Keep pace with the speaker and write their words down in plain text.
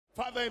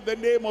Father, in the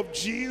name of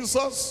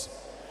Jesus,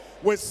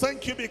 we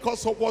thank you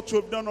because of what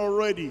you've done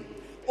already.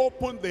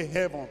 Open the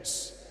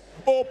heavens.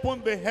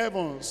 Open the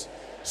heavens.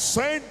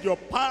 Send your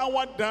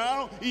power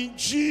down in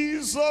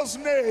Jesus'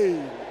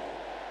 name.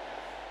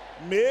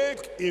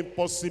 Make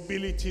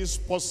impossibilities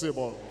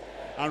possible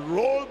and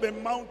roll the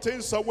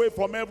mountains away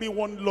from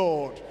everyone,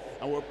 Lord.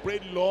 And we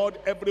pray, Lord,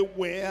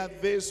 everywhere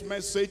this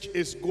message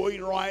is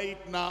going right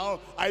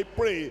now, I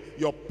pray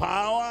your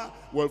power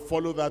will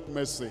follow that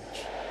message.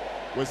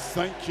 We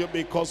thank you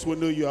because we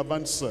know you have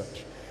answered.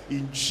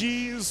 In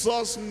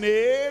Jesus'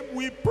 name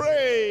we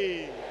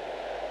pray.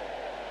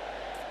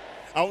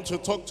 I want to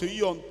talk to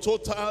you on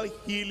total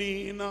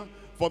healing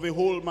for the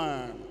whole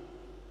man.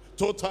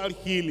 Total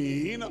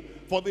healing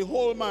for the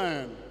whole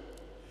man.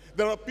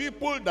 There are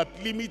people that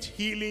limit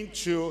healing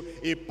to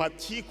a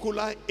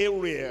particular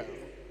area.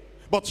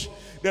 But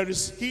there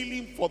is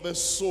healing for the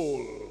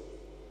soul.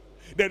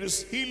 There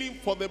is healing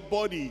for the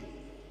body.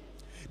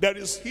 There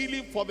is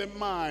healing for the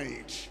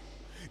mind.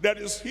 There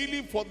is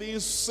healing for the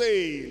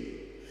insane.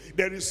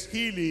 There is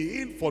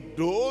healing for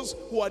those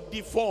who are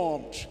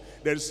deformed.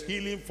 There is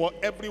healing for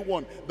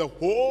everyone, the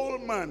whole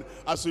man.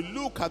 As you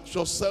look at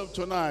yourself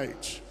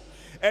tonight,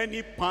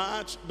 any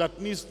part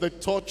that needs the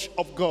touch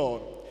of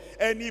God,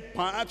 any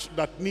part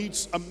that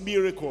needs a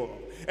miracle,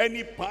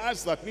 any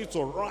parts that need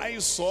to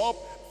rise up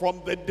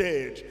from the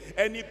dead,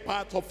 any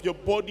part of your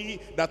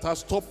body that has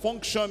stopped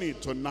functioning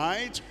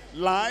tonight,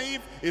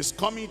 life is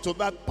coming to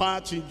that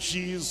part in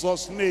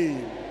Jesus'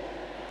 name.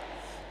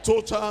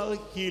 Total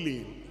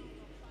healing,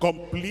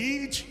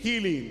 complete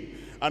healing.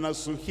 And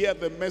as you hear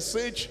the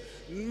message,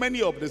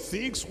 many of the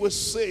things we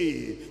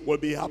say will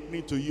be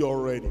happening to you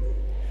already.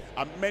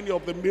 And many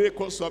of the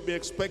miracles you'll be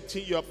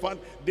expecting, you have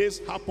found this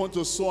happened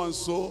to so and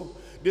so,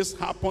 this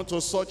happened to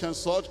such and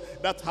such,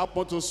 that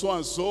happened to so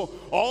and so.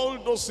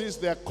 All those things,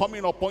 they are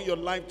coming upon your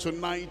life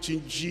tonight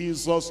in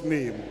Jesus'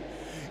 name.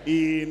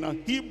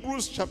 In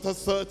Hebrews chapter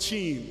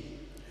 13,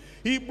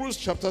 Hebrews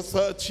chapter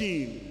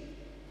 13,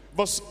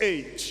 verse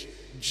 8,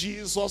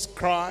 Jesus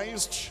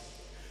Christ,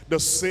 the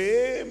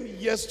same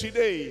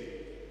yesterday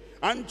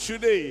and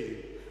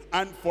today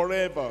and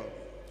forever.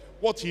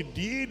 What he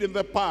did in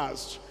the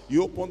past, he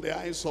opened the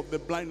eyes of the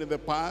blind in the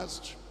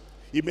past.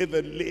 He made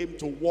the lame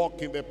to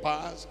walk in the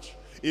past.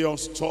 He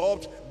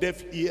unstopped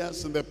deaf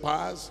ears in the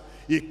past.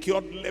 He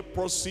cured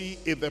leprosy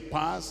in the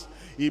past.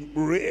 He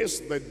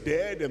raised the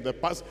dead in the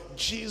past.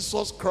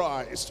 Jesus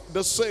Christ,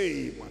 the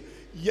same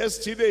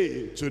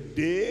yesterday,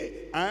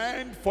 today,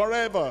 and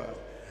forever.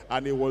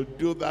 And he will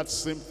do that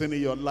same thing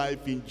in your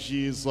life in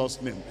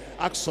Jesus' name.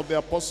 Acts of the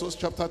Apostles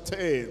chapter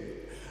 10.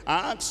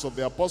 Acts of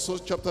the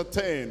Apostles chapter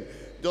 10.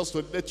 Just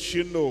to let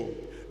you know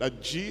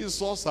that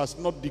Jesus has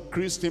not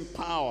decreased in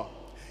power.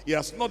 He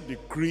has not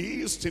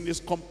decreased in his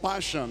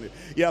compassion.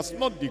 He has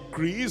not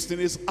decreased in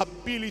his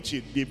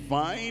ability,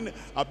 divine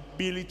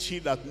ability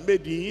that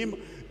made him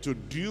to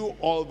do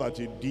all that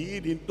he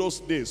did in those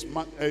days.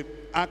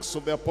 Acts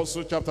of the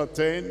Apostles chapter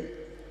 10,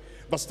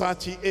 verse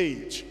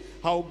 38.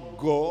 How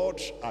God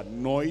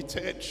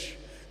anointed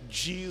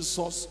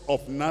Jesus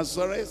of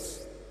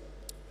Nazareth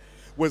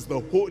with the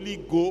Holy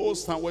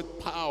Ghost and with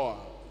power.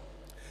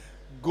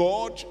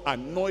 God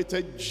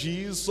anointed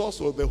Jesus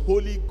with the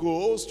Holy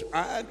Ghost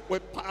and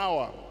with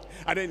power.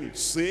 And then it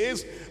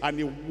says, and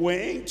he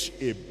went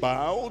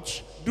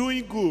about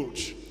doing good.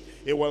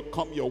 It will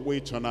come your way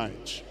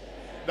tonight.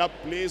 That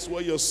place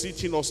where you're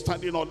sitting or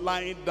standing or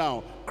lying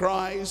down,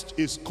 Christ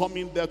is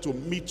coming there to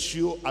meet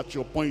you at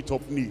your point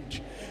of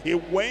need. He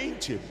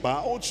went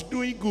about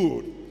doing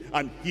good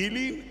and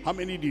healing. How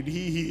many did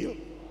he heal?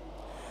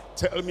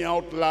 Tell me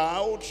out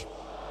loud.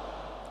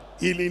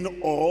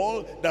 Healing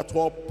all that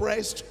were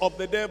oppressed of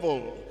the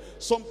devil.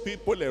 Some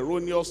people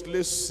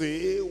erroneously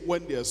say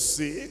when they're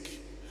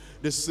sick,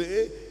 they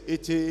say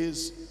it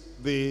is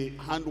the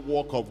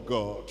handwork of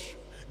God.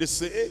 They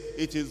say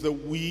it is the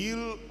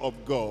will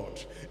of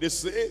God. They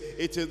say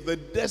it is the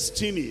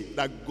destiny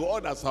that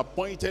God has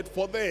appointed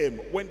for them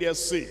when they are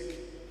sick.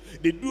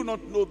 They do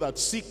not know that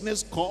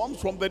sickness comes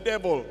from the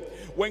devil.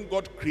 When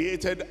God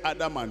created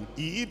Adam and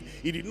Eve,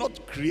 he did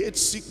not create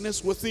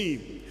sickness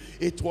within.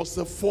 It was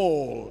the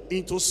fall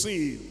into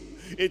sin.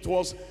 It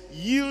was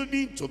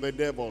yielding to the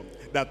devil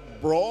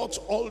that brought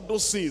all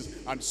those sins.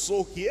 And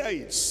so here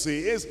it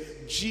says,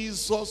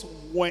 Jesus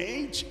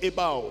went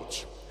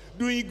about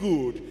doing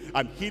good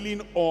and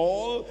healing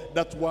all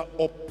that were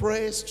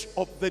oppressed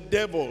of the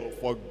devil,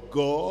 for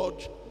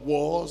God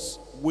was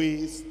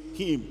with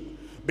him.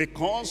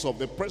 Because of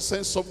the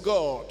presence of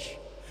God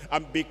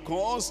and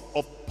because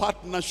of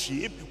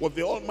partnership with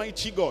the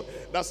Almighty God,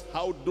 that's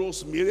how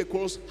those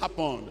miracles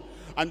happened.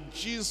 And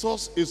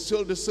Jesus is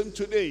still the same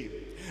today.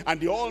 And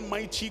the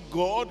Almighty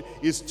God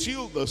is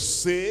still the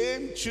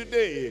same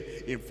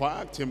today. In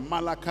fact, in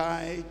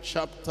Malachi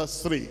chapter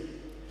 3.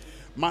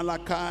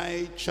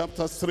 Malachi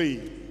chapter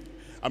 3.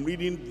 I'm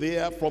reading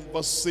there from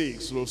verse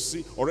 6. You'll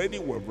see, already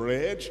we've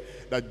read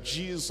that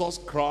Jesus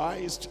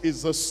Christ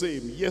is the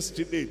same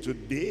yesterday,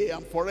 today,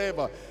 and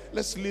forever.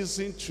 Let's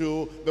listen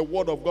to the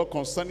word of God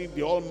concerning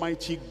the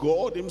Almighty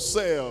God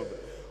himself,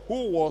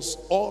 who was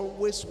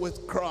always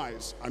with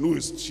Christ and who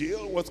is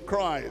still with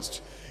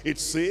Christ. It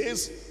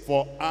says,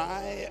 for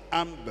I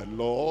am the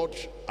Lord,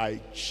 I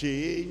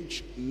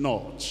change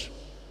not.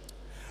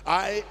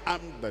 I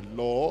am the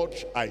Lord,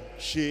 I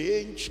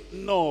change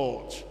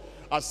not.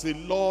 As he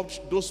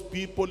loved those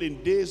people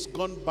in days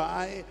gone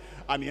by,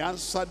 and he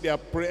answered their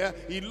prayer,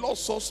 he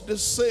loves us the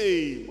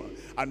same,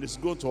 and is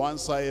going to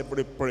answer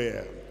every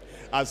prayer.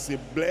 As he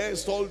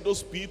blessed all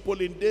those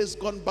people in days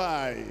gone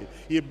by,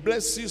 he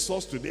blesses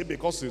us today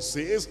because he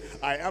says,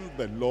 I am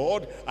the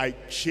Lord, I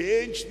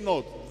change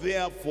not.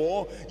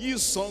 Therefore, ye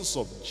sons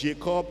of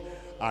Jacob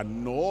are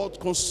not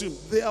consumed.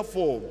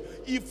 Therefore,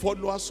 ye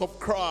followers of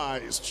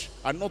Christ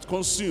are not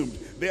consumed.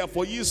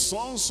 Therefore, ye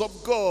sons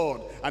of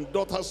God and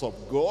daughters of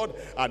God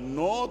are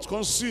not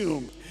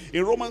consumed.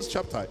 In Romans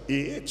chapter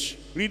 8,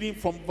 reading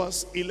from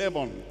verse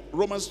 11.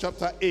 Romans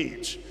chapter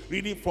 8,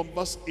 reading from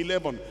verse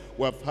 11.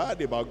 We have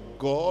heard about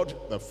God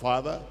the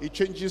Father, he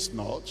changes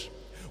not.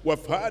 We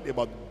have heard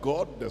about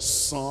God the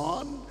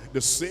Son,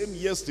 the same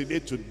yesterday,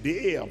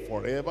 today, and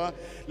forever.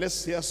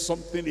 Let's hear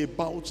something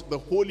about the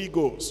Holy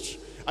Ghost.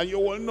 And you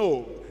will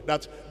know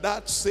that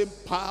that same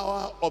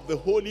power of the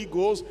Holy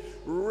Ghost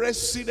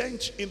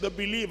resident in the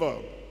believer,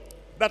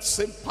 that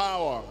same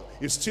power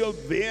is still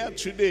there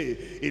today.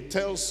 It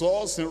tells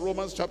us in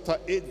Romans chapter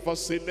 8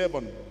 verse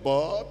 11,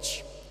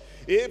 but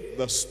if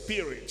the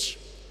Spirit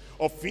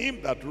of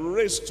him that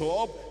raised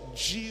up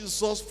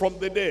Jesus from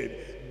the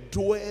dead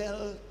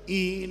dwell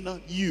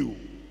in you,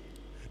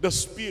 the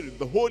Spirit,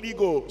 the Holy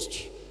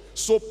Ghost,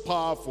 so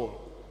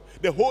powerful,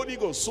 the Holy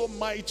Ghost so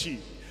mighty,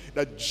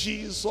 that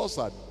Jesus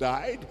had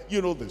died.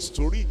 You know the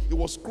story. He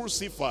was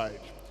crucified.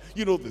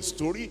 You know the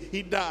story.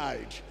 He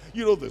died.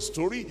 You know the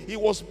story. He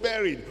was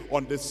buried.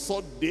 On the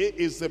third day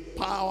is the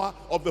power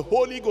of the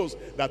Holy Ghost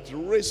that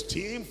raised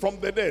him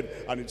from the dead.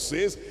 And it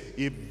says,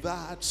 if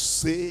that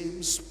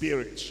same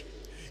Spirit,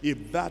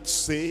 if that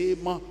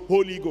same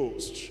Holy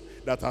Ghost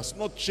that has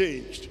not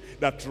changed,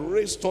 that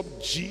raised up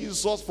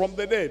Jesus from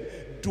the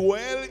dead,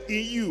 dwell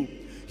in you,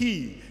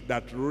 he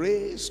that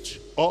raised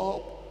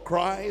up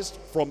Christ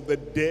from the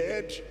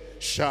dead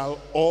shall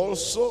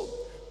also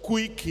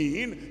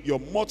quicken your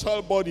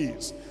mortal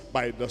bodies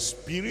by the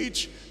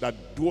Spirit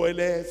that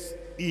dwelleth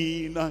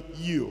in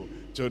you.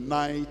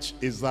 Tonight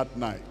is that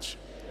night.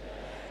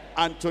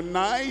 And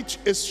tonight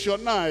is your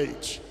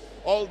night.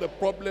 All the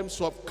problems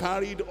you have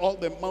carried, all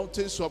the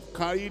mountains you have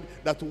carried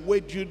that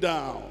weighed you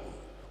down,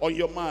 on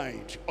your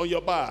mind, on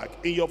your back,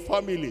 in your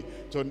family.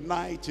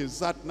 Tonight is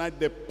that night.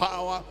 The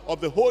power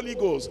of the Holy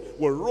Ghost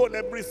will roll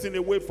everything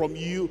away from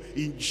you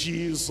in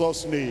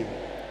Jesus' name.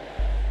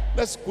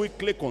 Let's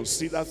quickly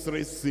consider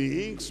three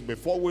things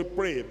before we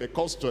pray,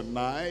 because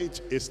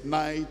tonight is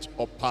night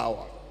of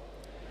power,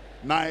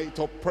 night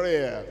of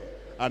prayer,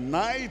 a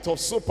night of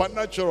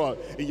supernatural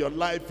in your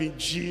life in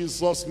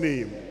Jesus'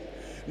 name.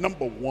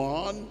 Number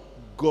one,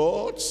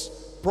 God's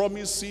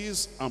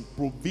promises and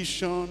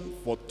provision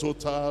for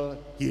total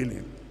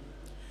healing.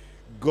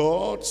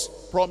 God's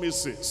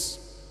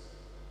promises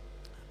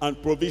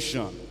and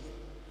provision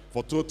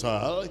for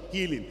total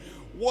healing.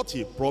 What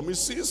he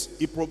promises,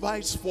 he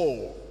provides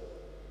for.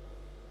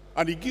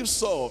 And he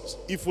gives us,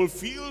 he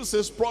fulfills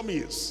his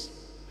promise.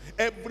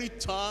 Every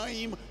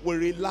time we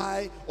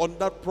rely on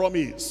that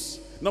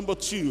promise. Number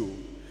two,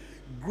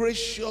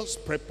 gracious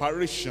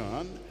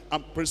preparation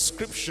and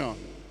prescription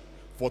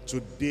for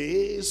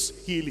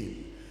today's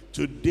healing.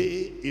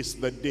 Today is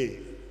the day.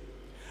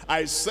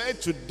 I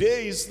said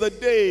today is the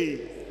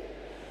day.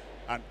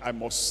 And I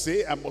must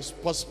say, I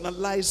must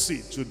personalize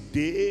it.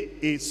 Today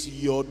is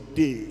your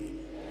day.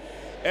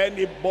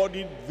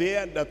 Anybody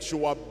there that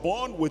you are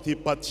born with a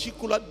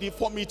particular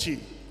deformity,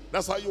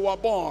 that's how you are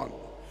born,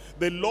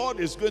 the Lord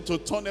is going to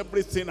turn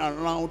everything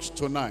around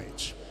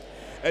tonight.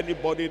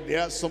 Anybody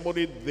there,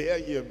 somebody there,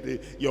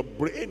 your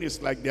brain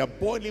is like they're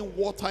boiling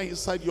water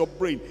inside your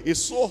brain.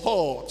 It's so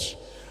hot.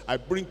 I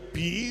bring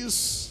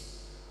peace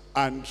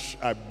and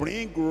I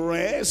bring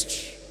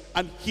rest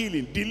and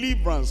healing,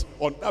 deliverance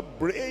on that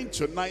brain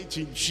tonight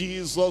in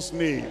Jesus'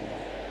 name.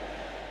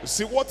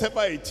 See,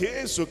 whatever it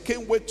is you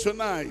came with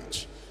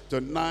tonight,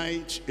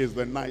 tonight is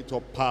the night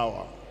of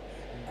power.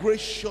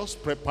 Gracious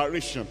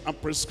preparation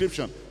and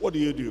prescription. What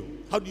do?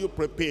 How do you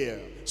prepare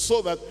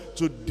so that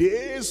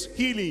today's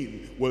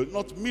healing will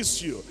not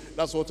miss you?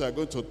 That's what I'm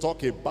going to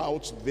talk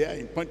about there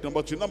in point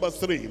number two. Number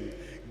three,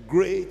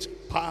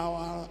 great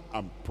power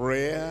and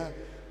prayer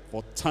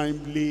for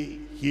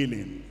timely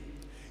healing.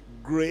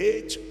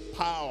 Great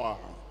power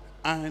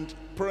and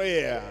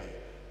prayer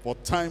for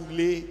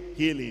timely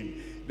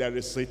healing. There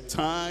is a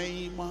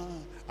time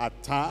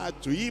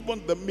attached to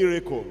even the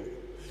miracle.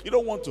 You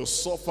don't want to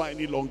suffer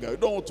any longer. You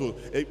don't want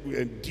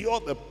to endure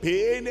the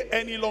pain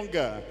any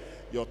longer.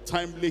 Your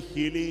timely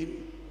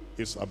healing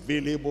is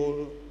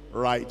available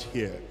right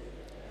here.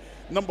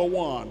 Number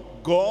one,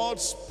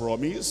 God's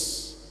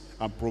promise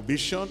and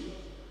provision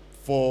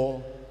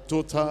for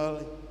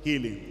total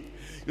healing.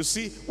 You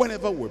see,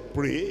 whenever we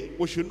pray,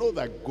 we should know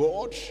that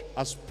God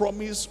has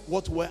promised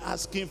what we're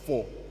asking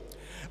for.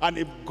 And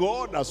if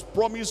God has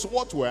promised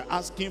what we're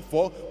asking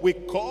for, we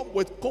come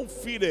with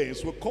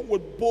confidence, we come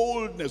with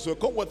boldness, we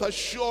come with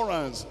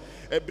assurance,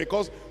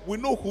 because we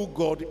know who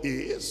God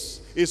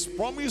is. His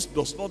promise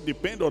does not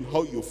depend on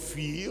how you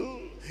feel.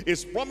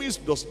 His promise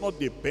does not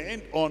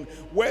depend on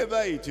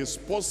whether it is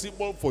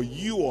possible for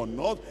you or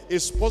not.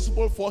 It's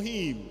possible for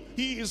him.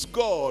 He is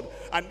God,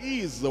 and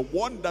he is the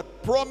one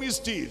that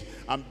promised it.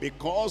 And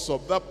because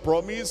of that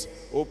promise,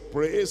 oh,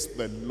 praise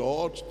the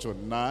Lord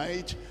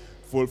tonight.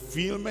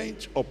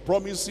 Fulfillment of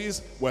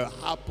promises will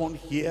happen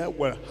here,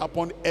 will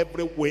happen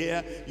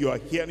everywhere. You are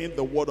hearing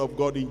the word of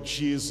God in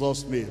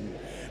Jesus' name.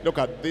 Look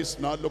at this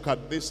now, look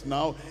at this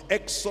now.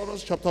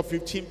 Exodus chapter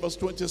 15 verse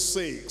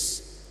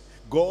 26.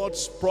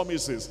 God's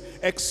promises.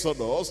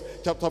 Exodus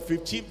chapter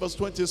 15 verse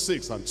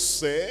 26. And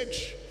said,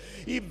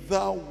 if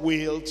thou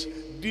wilt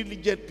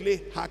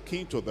diligently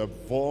hearken to the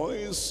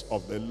voice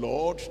of the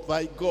Lord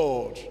thy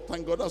God.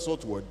 Thank God, that's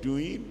what we're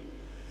doing.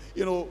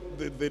 You know,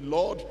 the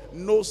Lord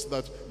knows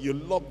that you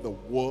love the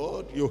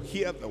word, you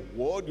hear the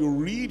word, you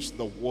read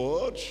the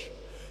word.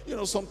 You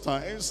know,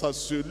 sometimes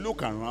as you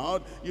look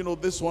around, you know,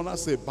 this one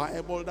has a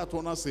Bible, that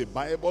one has a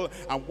Bible,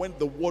 and when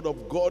the word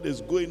of God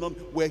is going on,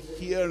 we're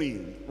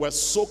hearing, we're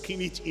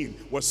soaking it in,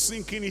 we're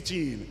sinking it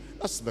in.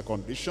 That's the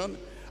condition.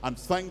 And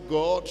thank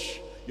God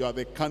you are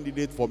the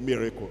candidate for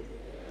miracle.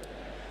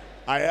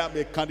 I am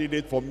a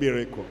candidate for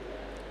miracle.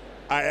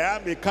 I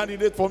am a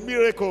candidate for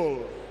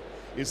miracle.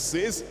 It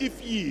says,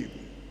 if ye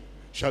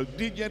shall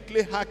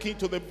diligently hearken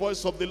to the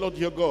voice of the Lord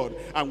your God,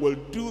 and will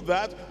do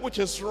that which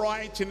is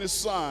right in his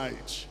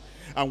sight,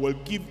 and will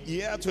give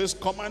ear to his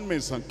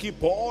commandments, and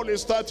keep all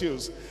his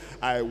statutes,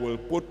 I will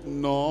put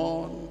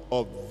none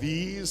of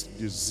these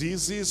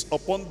diseases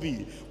upon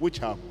thee,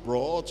 which are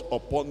brought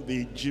upon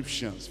the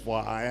Egyptians. For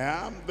I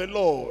am the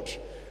Lord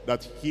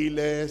that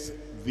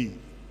healeth thee.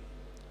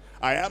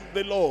 I am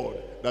the Lord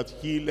that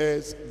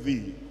healeth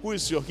thee. Who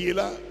is your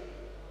healer?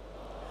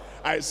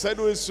 I said,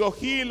 who is your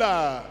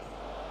healer?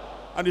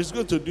 And he's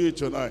going to do it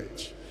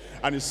tonight.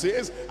 And he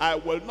says, I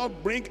will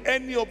not bring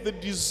any of the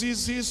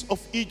diseases of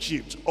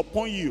Egypt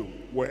upon you.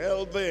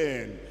 Well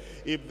then,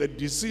 if the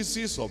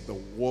diseases of the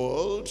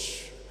world,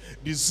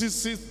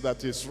 diseases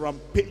that is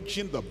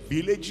rampaging the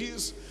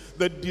villages,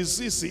 the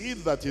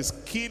disease that is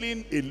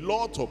killing a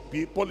lot of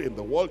people in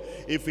the world,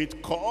 if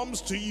it comes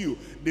to you,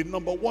 the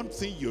number one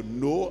thing you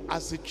know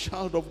as a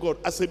child of God,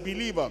 as a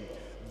believer,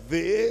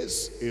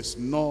 this is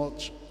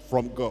not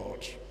from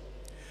God.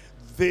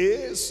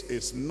 This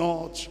is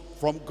not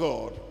from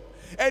God.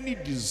 Any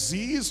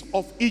disease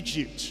of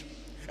Egypt,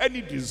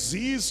 any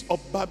disease of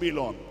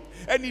Babylon,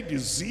 any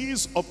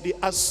disease of the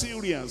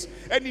Assyrians,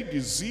 any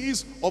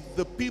disease of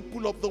the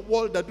people of the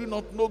world that do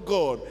not know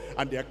God,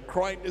 and they are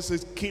crying, this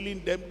is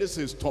killing them, this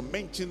is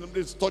tormenting them,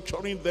 this is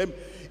torturing them.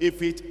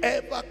 If it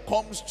ever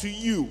comes to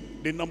you,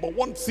 the number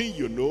one thing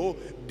you know,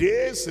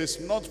 this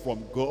is not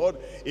from God.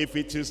 If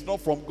it is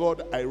not from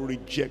God, I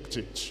reject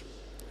it.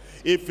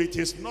 If it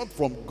is not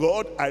from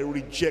God, I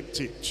reject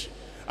it.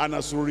 And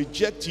as we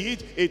reject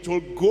it, it will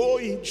go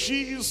in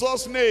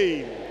Jesus'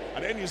 name.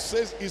 And then he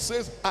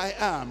says, I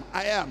am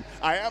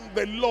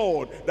the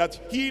Lord that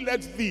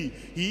healeth thee.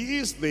 He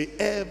is the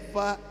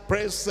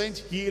ever-present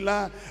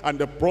healer, and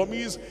the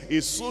promise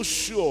is so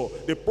sure.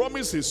 The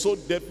promise is so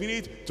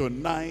definite.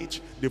 Tonight,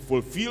 the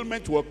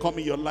fulfillment will come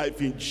in your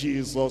life in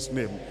Jesus'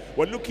 name.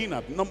 We're looking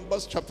at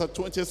Numbers chapter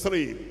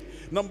 23.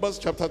 Numbers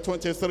chapter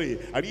 23.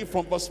 I read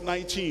from verse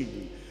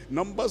 19.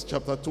 Numbers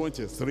chapter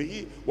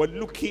 23, we're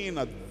looking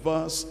at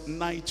verse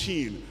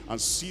 19 and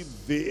see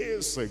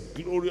this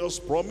glorious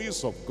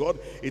promise of God.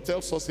 It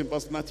tells us in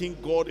verse 19,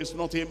 God is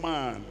not a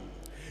man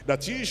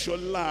that he shall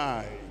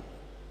lie,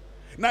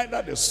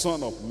 neither the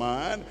son of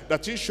man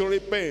that he shall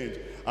repent.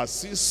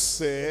 As he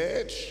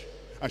said,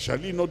 and shall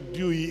he not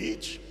do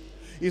it?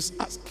 He's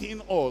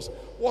asking us,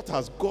 what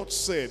has God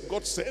said?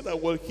 God said, I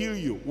will heal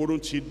you.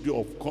 Wouldn't he do?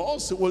 Of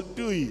course he will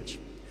do it.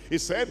 He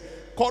said,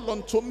 call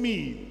unto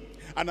me,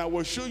 and I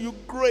will show you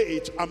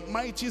great and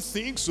mighty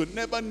things you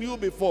never knew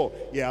before.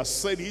 He has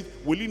said it.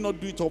 Will he not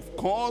do it? Of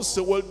course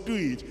he will do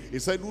it. He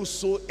said,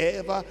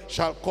 whosoever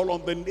shall call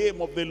on the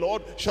name of the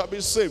Lord shall be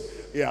saved.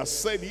 He has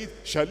said it.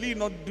 Shall he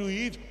not do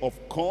it?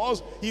 Of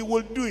course he will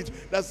do it.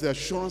 That's the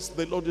assurance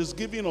the Lord is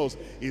giving us.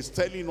 He's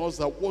telling us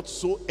that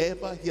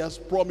whatsoever he has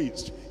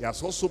promised, he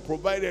has also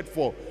provided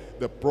for.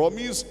 The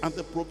promise and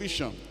the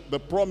provision. The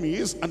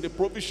promise and the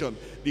provision,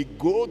 they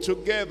go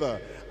together.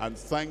 And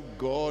thank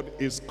God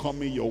is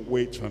coming your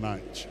way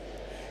tonight.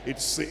 It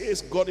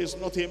says, God is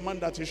not a man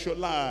that he should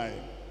lie,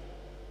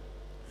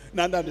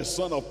 neither the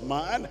son of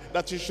man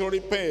that he should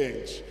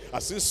repent.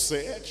 As he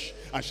said,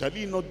 and shall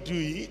he not do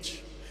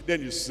it?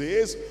 Then he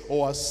says,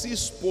 or as he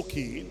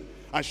spoken,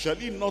 and shall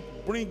he not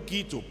bring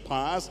it to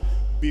pass?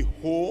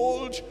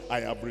 Behold,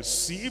 I have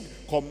received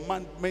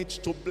commandment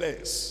to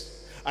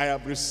bless. I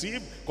have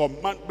received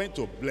commandment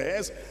to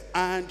bless,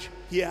 and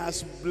he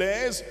has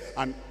blessed,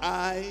 and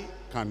I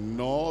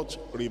cannot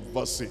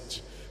reverse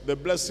it. The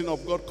blessing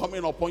of God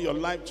coming upon your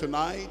life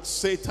tonight,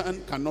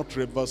 Satan cannot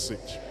reverse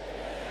it.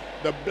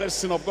 The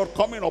blessing of God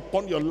coming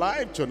upon your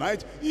life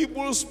tonight,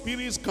 evil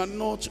spirits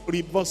cannot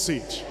reverse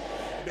it.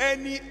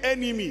 Any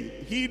enemy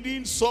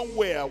hidden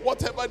somewhere,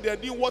 whatever they're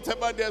doing,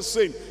 whatever they're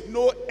saying,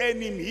 no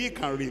enemy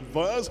can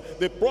reverse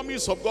the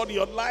promise of God in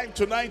your life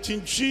tonight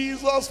in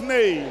Jesus'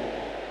 name.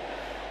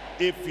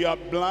 If you are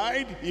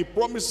blind, he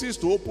promises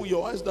to open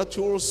your eyes that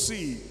you will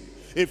see.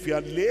 If you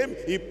are lame,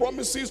 he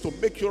promises to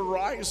make you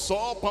rise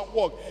up and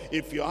walk.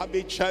 If you have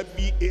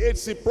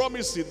HIV/AIDS, he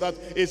promises that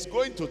it's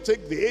going to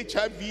take the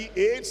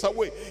HIV/AIDS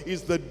away.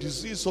 It's the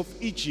disease of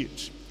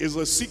Egypt. It's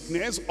the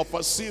sickness of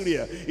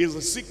Assyria. It's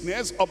the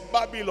sickness of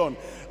Babylon.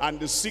 And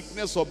the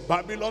sickness of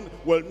Babylon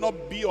will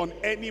not be on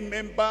any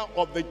member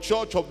of the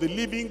church of the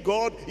living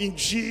God in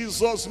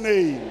Jesus'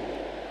 name.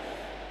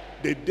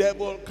 The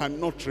devil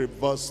cannot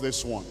reverse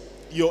this one.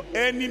 Your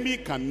enemy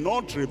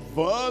cannot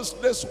reverse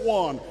this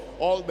one.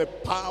 All the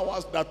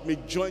powers that may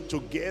join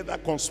together,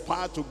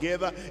 conspire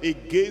together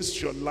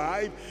against your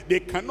life,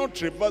 they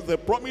cannot reverse the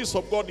promise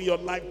of God in your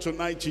life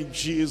tonight in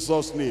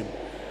Jesus' name.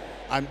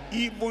 And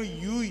even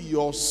you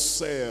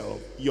yourself,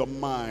 your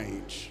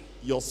mind,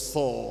 your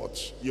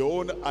thoughts,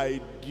 your own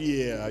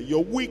idea,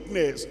 your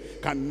weakness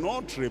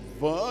cannot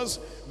reverse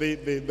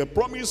the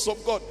promise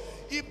of God.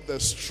 If the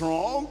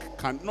strong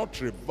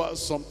cannot reverse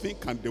something,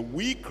 can the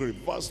weak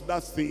reverse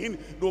that thing?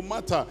 No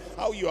matter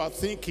how you are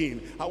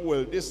thinking, how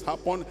will this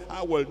happen?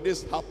 How will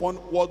this happen?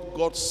 What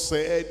God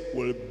said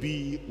will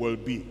be, will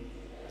be.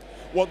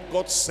 What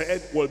God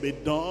said will be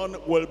done,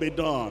 will be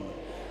done.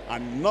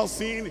 And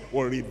nothing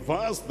will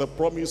reverse the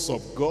promise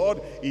of God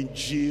in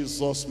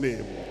Jesus'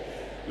 name.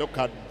 Look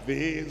at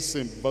this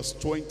in verse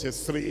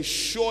 23.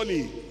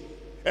 Surely.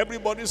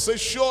 Everybody say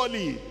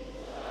surely.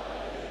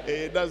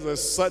 That's the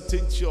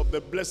certainty of the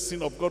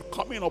blessing of God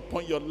coming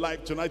upon your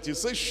life tonight. He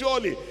says,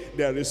 surely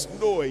there is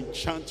no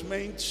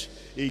enchantment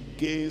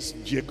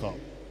against Jacob.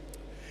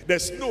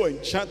 There's no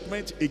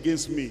enchantment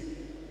against me.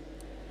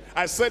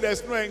 I said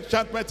there's no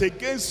enchantment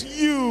against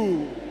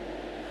you.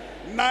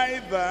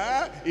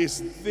 Neither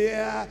is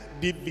there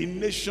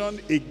divination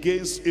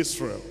against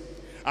Israel.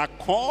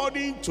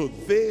 According to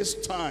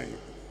this time,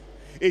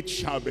 it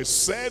shall be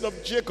said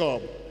of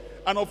Jacob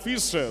and of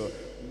Israel,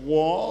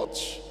 what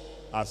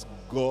has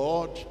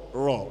God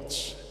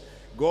wrought?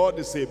 God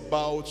is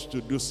about to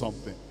do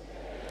something.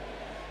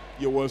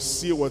 You will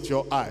see with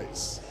your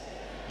eyes.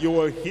 You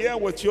will hear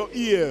with your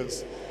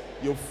ears.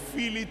 You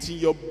feel it in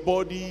your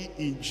body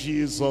in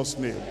Jesus'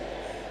 name.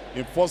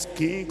 In 1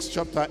 Kings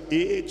chapter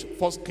 8,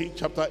 1 Kings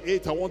chapter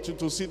 8, I want you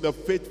to see the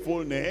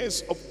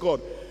faithfulness of God.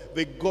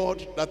 The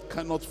God that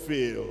cannot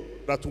fail.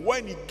 That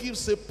when he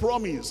gives a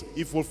promise,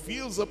 he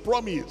fulfills a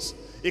promise.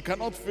 He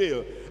cannot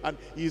fail. And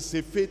he is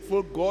a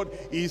faithful God.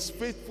 He is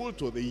faithful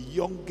to the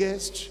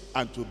youngest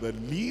and to the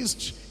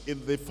least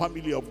in the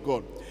family of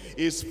God.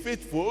 He is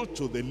faithful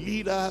to the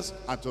leaders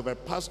and to the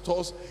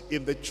pastors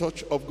in the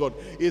church of God.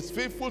 He is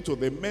faithful to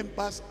the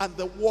members and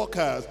the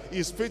workers. He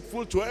is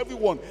faithful to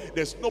everyone.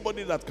 There's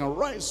nobody that can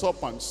rise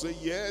up and say,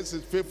 yes,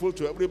 he's faithful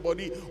to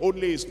everybody,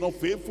 only he's not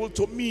faithful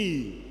to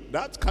me.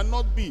 That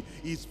cannot be.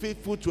 He's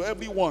faithful to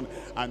everyone.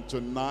 And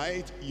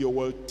tonight you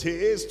will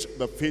taste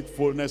the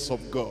faithfulness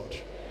of God.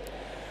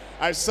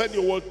 I said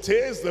you will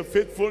taste the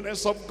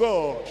faithfulness of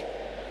God.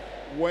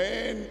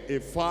 When a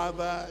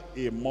father,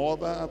 a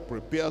mother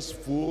prepares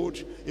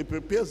food, he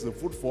prepares the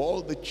food for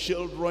all the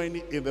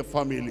children in the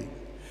family.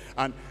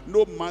 And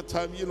no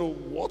matter,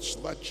 what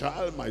that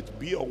child might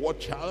be or what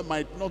child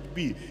might not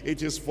be,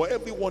 it is for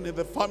everyone in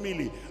the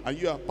family. And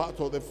you are part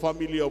of the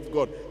family of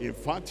God. In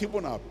fact,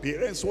 even our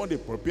parents, when they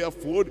prepare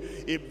food,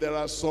 if there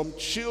are some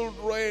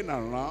children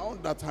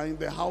around that are in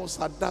the house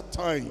at that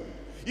time,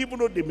 even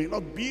though they may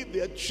not be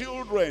their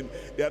children,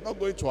 they are not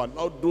going to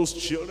allow those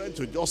children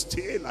to just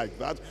stay like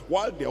that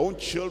while their own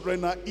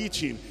children are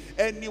eating.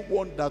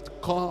 Anyone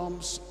that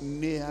comes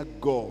near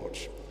God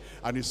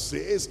and he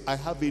says, I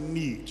have a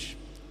need,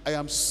 I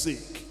am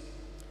sick,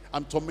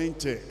 I'm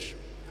tormented,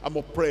 I'm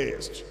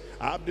oppressed,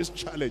 I have this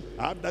challenge,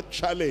 I have that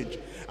challenge.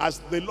 As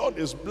the Lord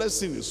is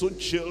blessing his own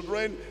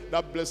children,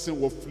 that blessing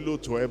will flow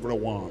to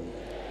everyone.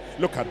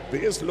 Look at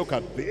this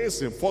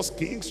in 1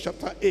 Kings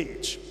chapter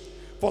 8.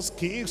 1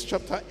 Kings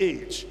chapter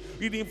 8,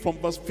 reading from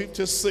verse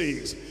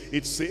 56,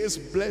 it says,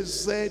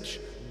 blessed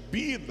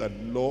be the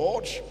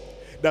Lord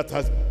that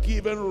has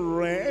given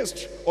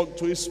rest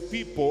unto his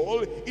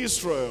people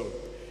Israel.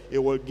 He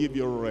will give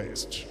you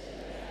rest.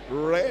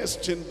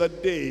 Rest in the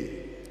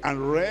day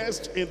and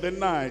rest in the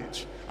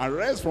night. And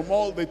rest from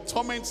all the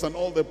torments and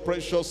all the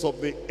pressures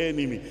of the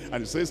enemy.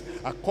 And it says,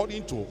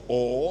 according to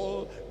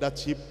all that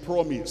he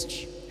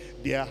promised,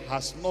 there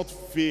has not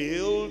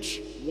failed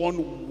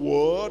one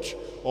word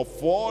of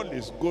all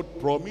his good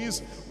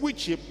promise,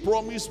 which he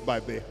promised by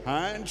the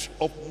hand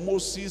of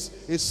Moses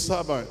his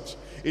servant.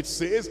 It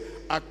says,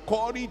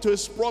 according to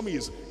his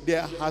promise,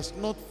 there has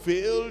not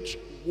failed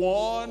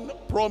one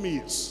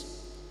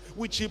promise,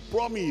 which he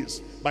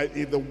promised by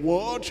the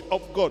word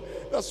of God.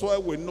 That's why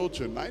we know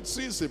tonight,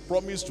 since he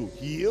promised to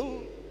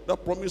heal,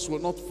 that promise will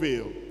not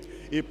fail.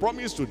 He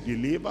promised to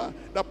deliver.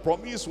 That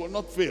promise will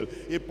not fail.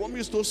 He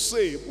promised to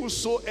save.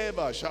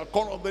 Whosoever shall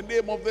call on the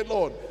name of the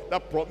Lord,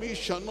 that promise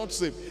shall not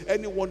save.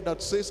 Anyone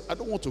that says, I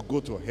don't want to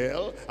go to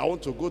hell, I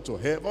want to go to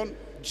heaven,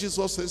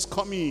 Jesus says,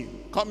 come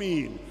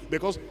in.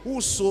 Because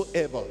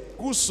whosoever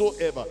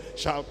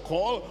shall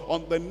call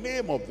on the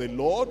name of the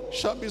Lord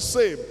shall be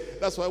saved.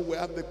 That's why we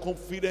have the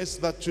confidence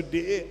that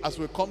today, as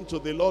we come to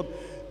the Lord,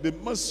 the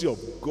mercy of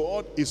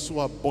God is so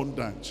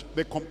abundant.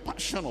 The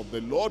compassion of the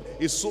Lord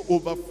is so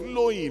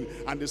overflowing.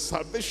 And the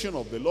salvation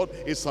of the Lord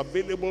is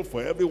available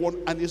for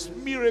everyone. And his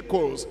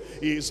miracles,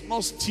 he is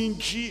not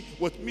stingy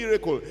with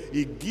miracle.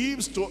 He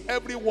gives to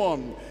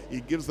everyone.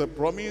 He gives the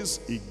promise.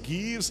 He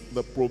gives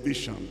the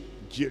provision.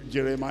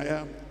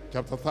 Jeremiah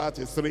chapter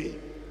 33.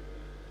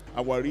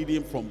 And we're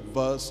reading from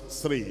verse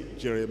 3.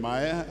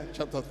 Jeremiah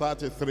chapter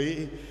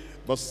 33,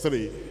 verse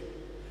 3.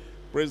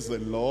 Praise the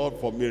Lord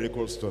for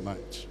miracles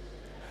tonight.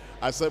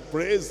 I said,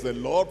 praise the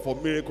Lord for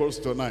miracles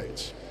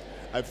tonight.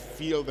 I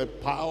feel the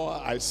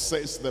power, I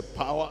sense the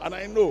power, and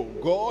I know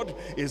God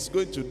is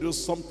going to do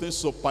something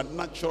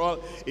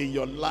supernatural in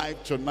your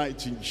life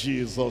tonight in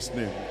Jesus'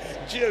 name.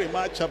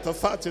 Jeremiah chapter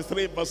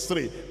 33, verse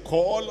 3.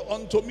 Call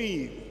unto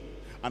me,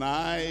 and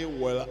I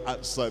will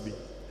answer thee.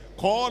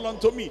 Call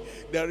unto me.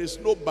 There is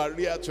no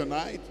barrier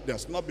tonight.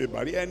 There's not a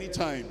barrier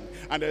anytime.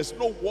 And there's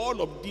no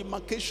wall of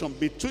demarcation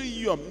between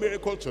you and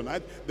miracle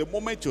tonight. The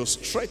moment you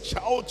stretch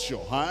out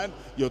your hand,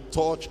 you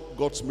touch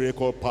God's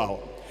miracle power.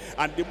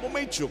 And the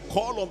moment you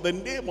call on the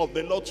name of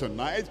the Lord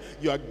tonight,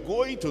 you are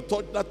going to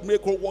touch that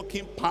miracle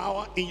working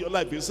power in your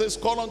life. It says,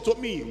 call unto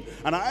me,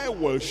 and I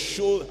will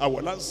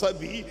answer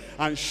thee,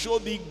 and show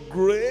thee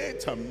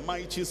great and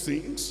mighty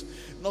things.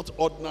 Not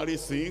ordinary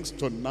things.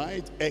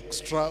 Tonight,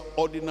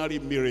 extraordinary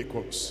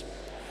miracles.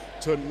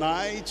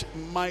 Tonight,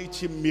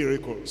 mighty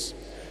miracles.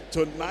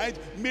 Tonight,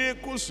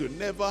 miracles you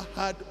never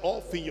heard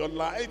of in your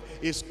life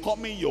is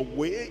coming your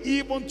way.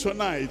 Even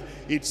tonight,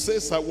 it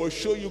says, I will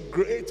show you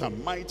great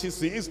and mighty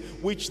things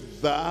which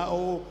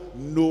thou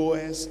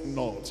knowest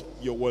not.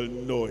 You will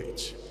know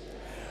it.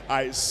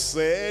 I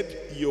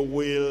said you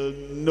will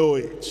know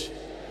it.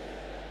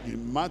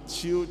 In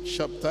Matthew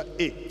chapter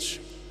 8.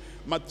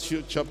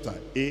 Matthew chapter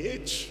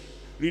 8,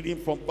 reading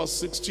from verse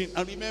 16.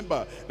 And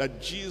remember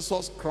that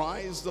Jesus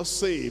Christ the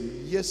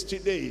same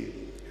yesterday,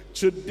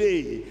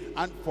 today,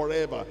 and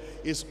forever.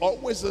 Is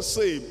always the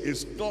same.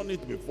 He's done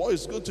it before.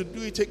 He's going to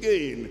do it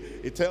again.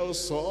 It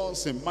tells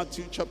us in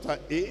Matthew chapter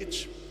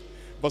 8,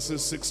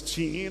 verses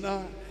 16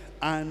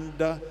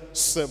 and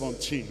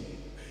 17.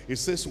 It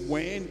says,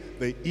 when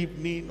the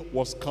evening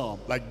was come,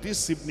 like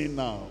this evening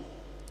now,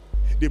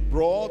 they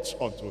brought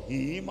unto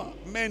him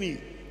many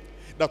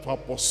that were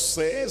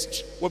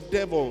possessed with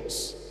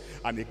devils,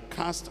 and he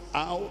cast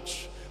out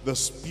the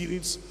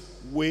spirits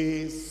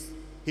with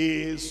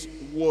his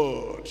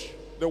word.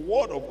 The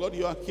word of God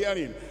you are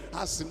hearing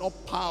has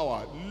enough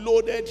power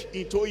loaded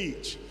into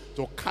it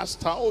to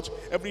cast out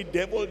every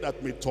devil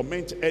that may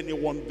torment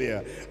anyone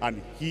there, and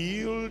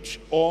healed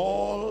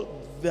all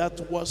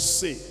that was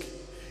sick.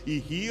 He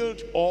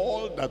healed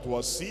all that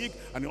was sick,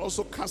 and he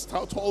also cast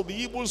out all the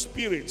evil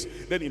spirits.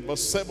 Then in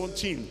verse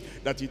 17,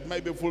 that it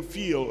might be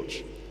fulfilled,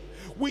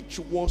 which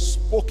was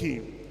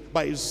spoken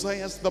by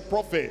Isaiah the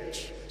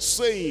prophet,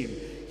 saying,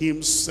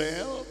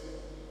 himself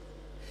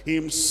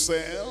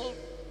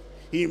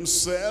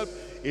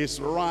is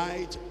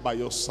right by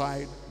your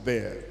side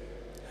there.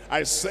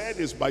 I said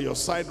is by your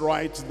side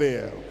right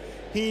there.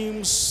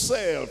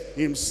 Himself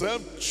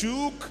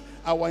took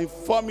our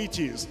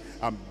infirmities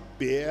and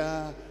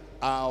bare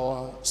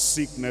our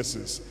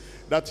sicknesses.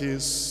 That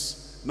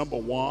is number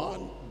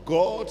one,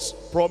 God's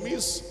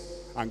promise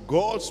and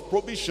God's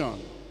provision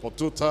for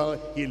total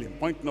healing.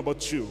 Point number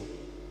two,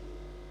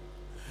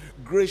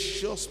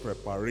 gracious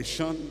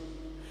preparation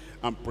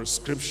and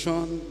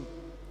prescription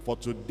for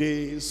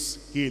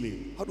today's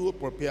healing. How do we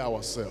prepare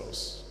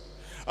ourselves?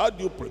 How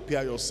do you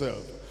prepare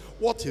yourself?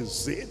 What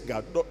is it?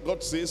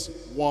 God says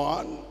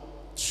 1,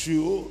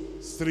 2,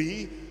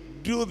 3,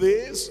 do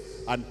this,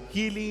 and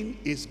healing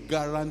is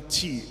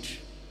guaranteed.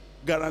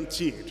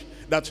 Guaranteed.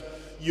 That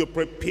you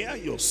prepare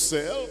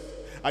yourself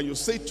and you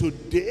say,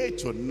 today,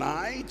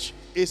 tonight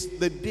is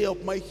the day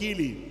of my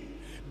healing.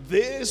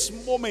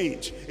 This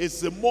moment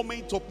is the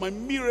moment of my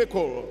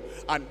miracle.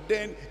 And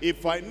then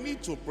if I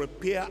need to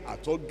prepare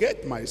at all,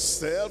 get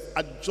myself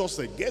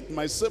adjusted, get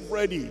myself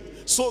ready,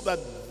 so that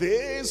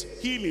this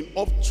healing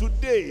of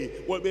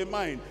today will be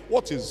mine.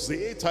 What is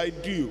it I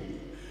do?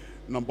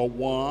 Number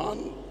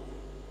one,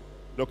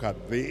 look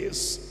at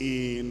this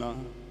in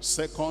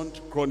 2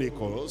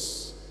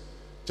 Chronicles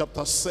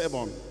chapter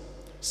 7.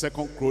 2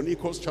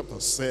 Chronicles chapter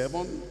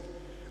 7.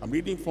 I'm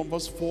reading from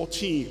verse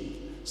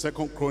 14. 2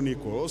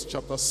 Chronicles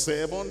chapter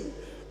 7,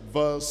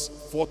 verse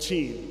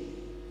 14.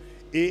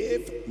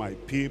 If my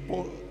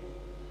people,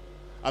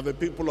 are the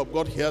people of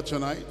God here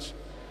tonight?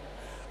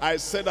 I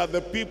said, are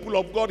the people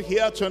of God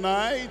here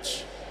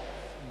tonight?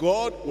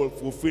 God will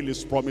fulfill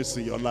his promise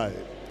in your life.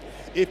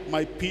 If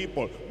my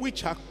people,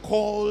 which are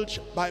called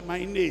by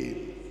my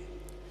name,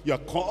 You are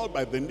called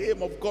by the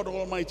name of God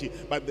Almighty,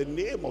 by the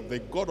name of the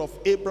God of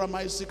Abraham,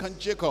 Isaac, and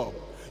Jacob.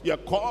 You are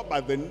called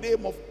by the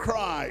name of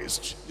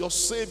Christ, your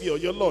Savior,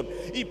 your Lord.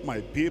 If my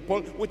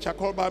people, which are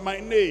called by my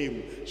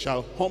name,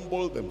 shall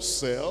humble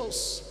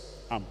themselves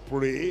and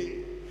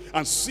pray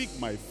and seek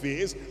my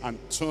face and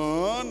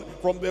turn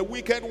from their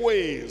wicked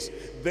ways,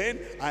 then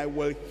I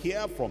will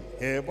hear from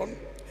heaven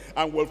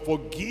and will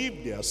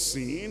forgive their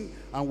sin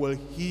and will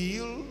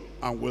heal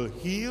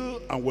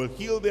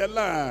their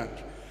land.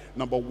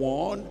 Number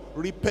one,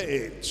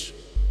 repent.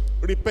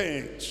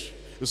 Repent.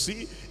 You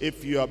see,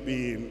 if you have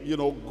been,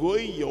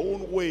 going your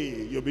own way,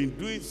 you've been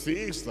doing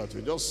things that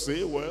you just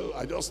say, well,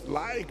 I just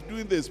like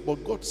doing this,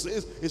 but God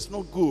says it's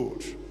not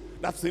good.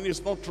 That thing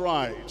is not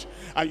right.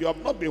 And you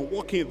have not been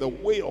walking the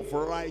way of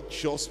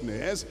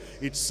righteousness.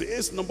 It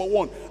says, number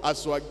one,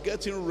 as you are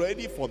getting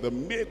ready for the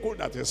miracle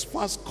that is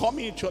fast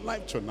coming into your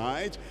life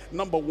tonight,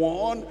 number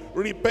one,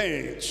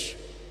 repent.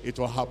 It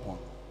will happen.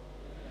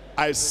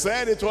 I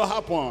said it will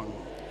happen.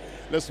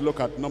 Let's look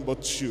at number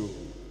two.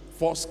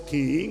 1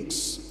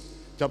 Kings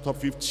chapter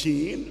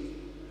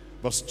 15,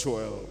 verse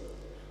 12.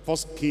 1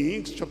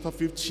 Kings chapter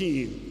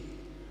 15,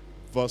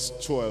 verse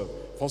 12.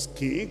 1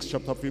 Kings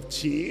chapter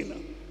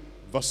 15,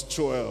 verse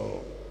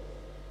 12.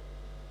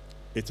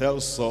 It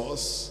tells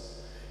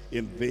us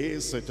in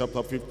this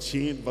chapter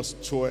 15, verse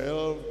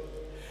 12,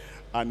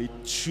 and he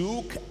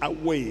took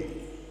away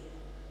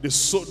the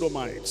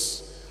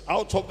Sodomites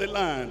out of the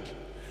land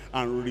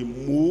and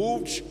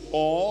removed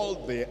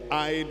all the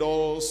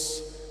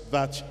idols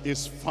that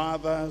his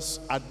fathers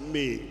had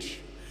made.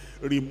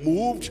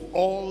 Removed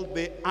all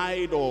the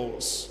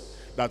idols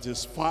that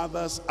his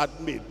fathers had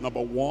made.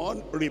 Number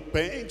one,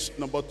 repent.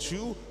 Number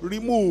two,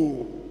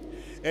 remove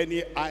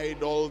any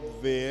idol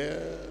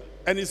there.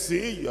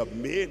 Anything you have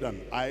made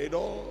an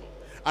idol,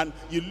 and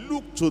you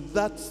look to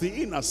that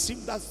thing as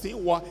if that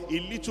thing were a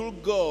little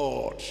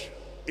god.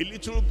 A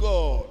little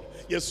god.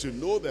 Yes, you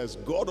know there's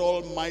God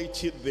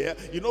Almighty there.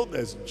 You know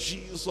there's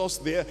Jesus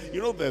there.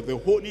 You know there's the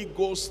Holy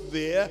Ghost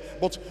there.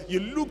 But you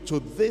look to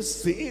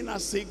this thing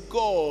as a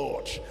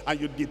God,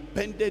 and you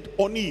depended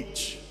on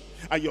it.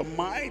 And your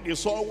mind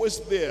is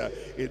always there.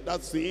 It's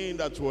that thing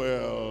that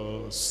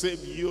will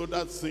save you,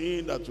 that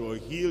thing that will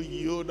heal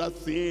you, that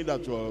thing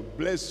that will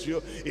bless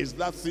you. Is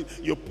that thing.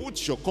 You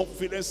put your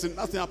confidence in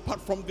nothing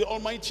apart from the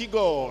Almighty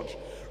God.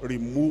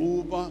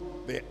 Remove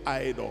the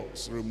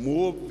idols.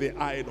 Remove the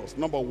idols.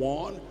 Number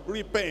one,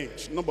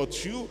 repent. Number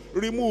two,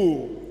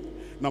 remove.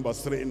 Number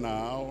three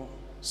now,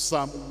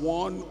 Psalm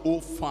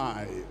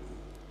 105.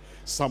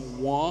 Psalm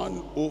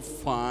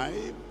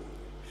 105.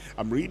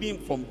 I'm reading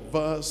from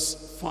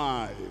verse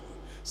 5.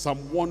 Psalm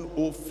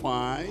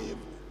 105,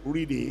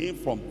 reading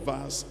from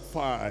verse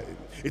 5.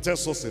 It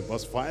tells us in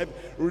verse 5,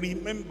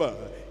 remember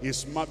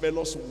his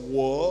marvelous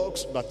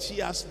works that he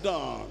has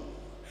done.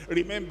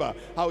 Remember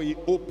how he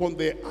opened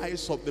the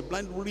eyes of the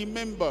blind.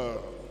 Remember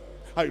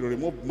how he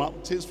removed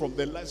mountains from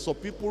the lives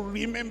of people.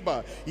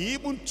 Remember, he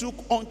even took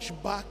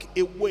hunchback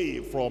away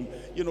from,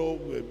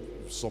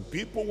 some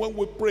people when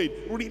we prayed.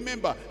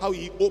 Remember how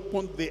he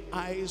opened the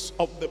eyes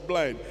of the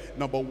blind.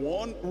 Number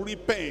one,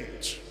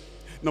 repent.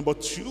 Number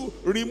two,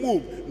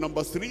 remove.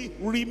 Number three,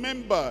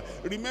 remember.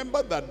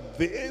 Remember that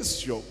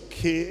this, your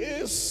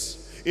case,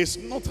 is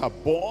not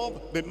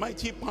above the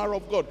mighty power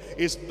of God.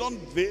 He's done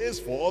this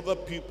for other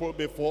people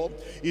before.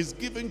 He's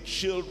given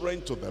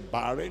children to the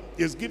barren.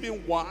 He's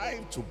given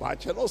wives to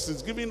bachelors.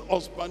 He's given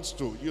husbands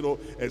to,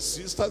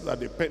 sisters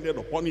that depended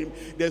upon him.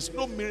 There's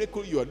no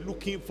miracle you are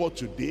looking for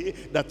today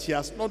that he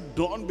has not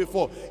done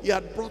before. He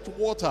had brought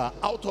water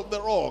out of the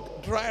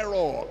rock, dry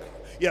rock.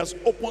 He has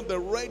opened the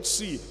Red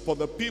Sea for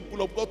the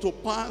people of God to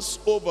pass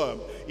over.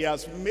 He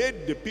has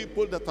made the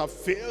people that have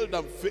failed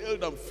and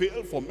failed and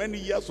failed for many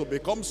years to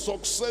become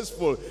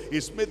successful.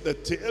 He's made the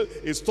tail.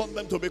 He's turned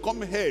them to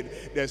become head.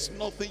 There's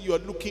nothing you are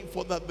looking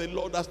for that the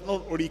Lord has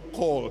not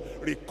recalled.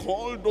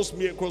 Recall those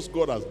miracles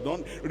God has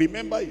done.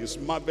 Remember his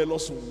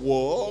marvelous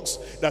works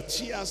that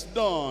he has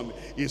done,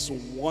 his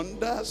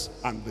wonders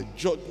and the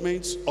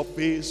judgments of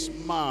his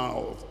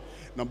mouth.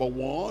 Number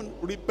one,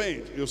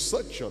 repent. You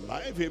search your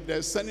life. If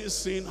there's any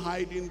sin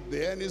hiding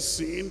there, any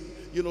sin,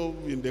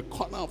 in the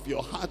corner of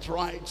your heart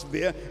right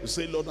there, you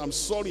say, Lord, I'm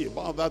sorry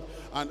about that,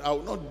 and I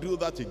will not do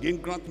that again.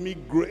 Grant me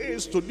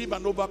grace to live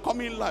an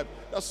overcoming life.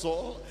 That's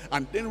all.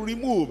 And then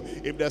remove.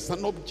 If there's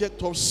an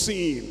object of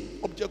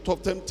sin, object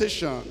of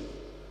temptation,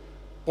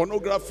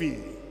 pornography,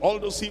 all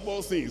those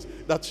evil things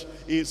that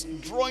is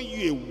drawing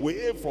you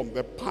away from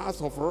the path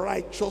of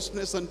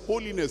righteousness and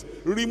holiness,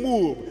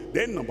 remove.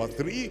 Then number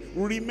three,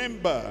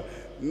 remember.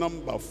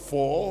 Number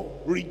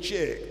four,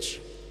 reject.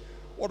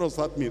 What does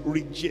that mean?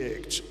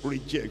 Reject.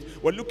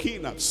 Reject. We're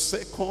looking at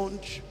 2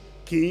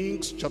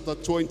 Kings chapter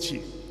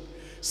 20.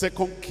 2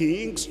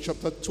 Kings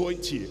chapter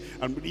 20.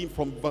 I'm reading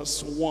from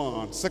verse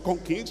 1. 2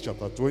 Kings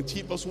chapter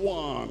 20 verse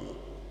 1.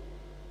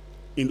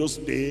 In those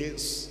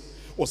days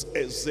was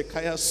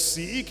Hezekiah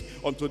sick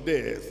unto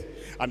death,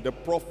 and the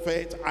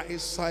prophet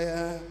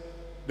Isaiah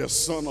the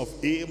son of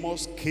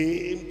Amos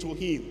came to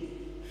him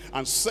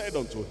and said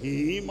unto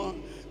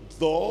him,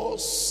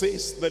 Thus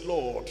says the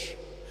Lord,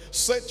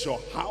 set your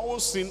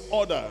house in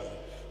order,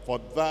 for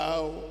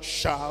thou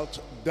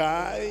shalt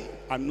die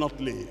and not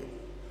live.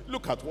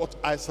 Look at what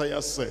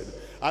Isaiah said.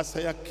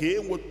 Isaiah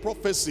came with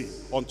prophecy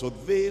unto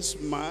this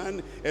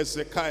man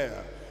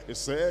Hezekiah. He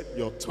said,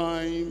 your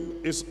time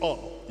is up,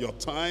 your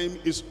time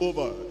is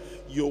over,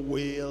 you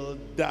will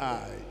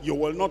die, you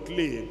will not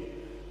live.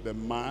 The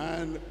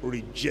man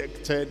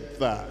rejected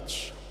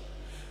that.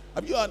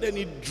 Have you had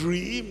any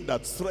dream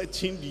that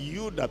threatened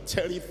you, that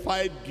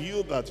terrified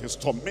you, that is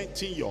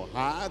tormenting your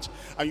heart,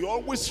 and you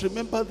always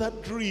remember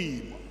that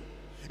dream?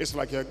 It's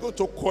like you're going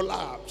to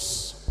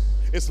collapse.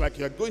 It's like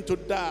you're going to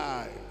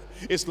die.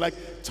 It's like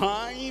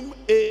time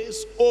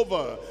is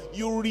over.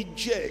 You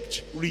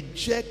reject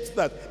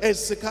that.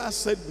 Hezekiah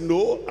said,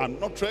 no, I'm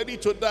not ready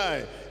to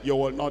die. You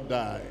will not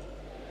die.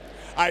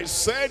 I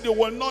said you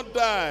will not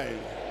die.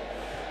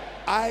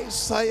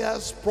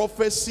 Isaiah's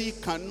prophecy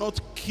cannot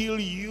kill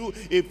you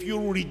if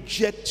you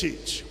reject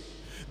it.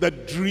 The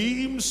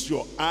dreams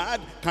you had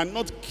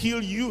cannot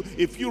kill you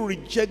if you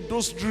reject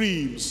those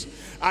dreams.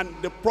 And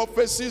the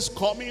prophecies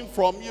coming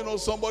from,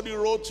 somebody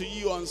wrote to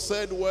you and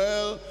said,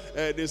 well,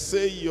 they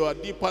say you are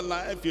deeper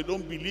life, you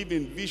don't believe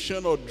in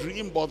vision or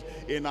dream, but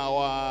in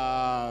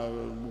our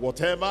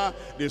whatever,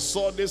 they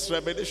saw this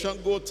revelation,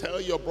 go tell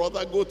your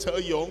brother, go tell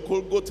your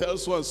uncle, go tell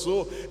so and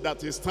so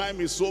that his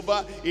time is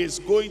over, he's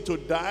going to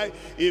die.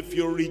 If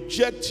you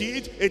reject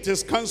it, it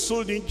is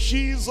cancelled in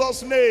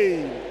Jesus'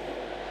 name.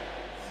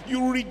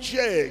 You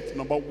reject.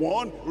 Number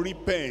one,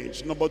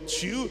 repent. Number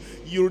two,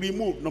 you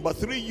remove. Number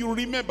three, you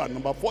remember.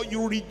 Number four,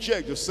 you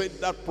reject. You say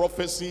that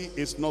prophecy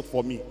is not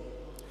for me.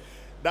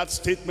 That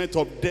statement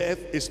of death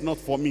is not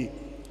for me.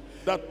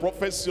 That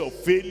prophecy of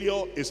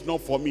failure is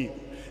not for me.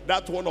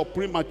 That one of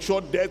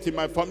premature death in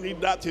my family,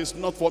 that is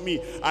not for me.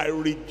 I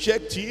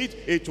reject it.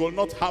 It will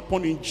not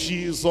happen in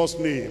Jesus'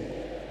 name.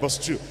 Verse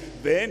 2.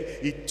 Then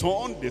he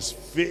turned his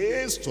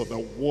face to the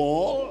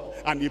wall,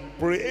 and he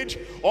prayed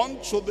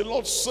unto the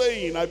Lord,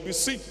 saying, I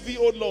beseech thee,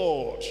 O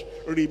Lord,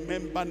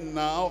 remember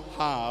now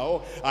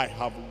how I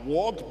have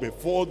walked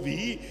before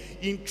thee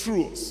in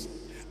truth,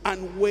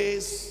 and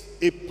with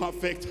a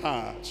perfect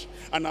heart,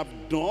 and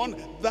have done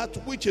that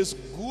which is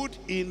good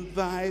in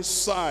thy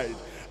sight.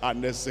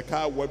 And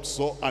Hezekiah wept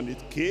sore, and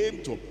it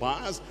came to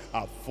pass,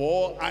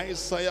 afore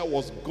Isaiah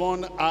was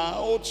gone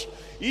out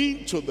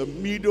into the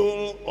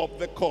middle of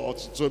the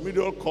court,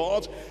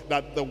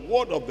 that the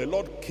word of the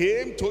Lord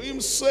came to him,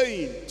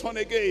 saying, turn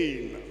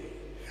again,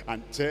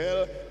 and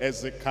tell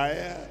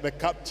Hezekiah, the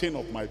captain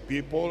of my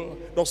people,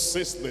 thus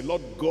says the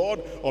Lord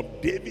God of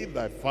David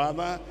thy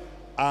father,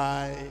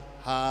 I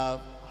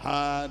have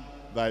heard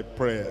thy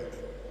prayer.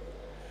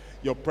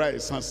 Your prayer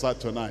is answered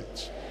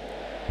tonight.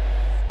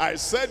 I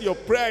said your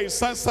prayer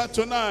is answered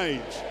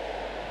tonight.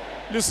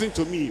 Listen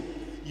to me.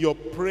 Your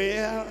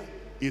prayer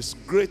is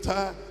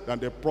greater than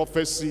the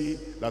prophecy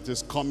that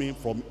is coming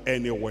from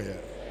anywhere.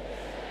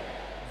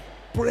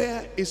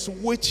 Prayer is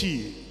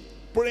weighty.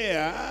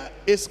 Prayer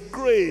is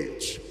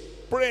great.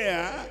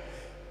 Prayer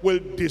will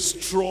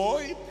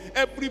destroy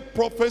every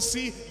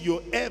prophecy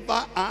you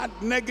ever had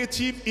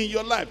negative in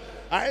your life.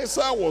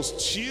 Isaiah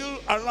was still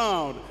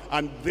around,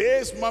 and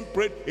this man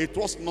prayed. It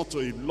was not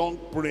a long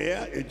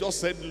prayer. He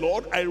just said,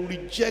 Lord, I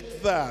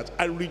reject that.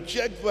 I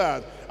reject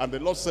that. And the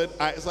Lord said,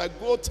 Isaiah,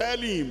 go tell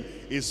him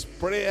his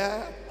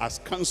prayer has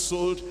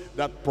cancelled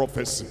that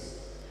prophecy.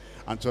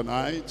 And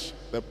tonight,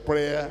 the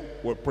prayer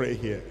will pray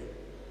here.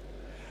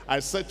 I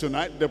said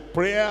tonight, the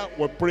prayer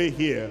will pray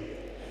here.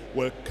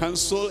 Will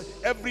cancel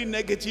every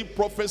negative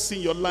prophecy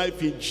in your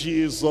life in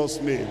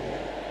Jesus' name.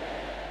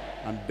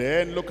 And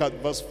then look at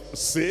verse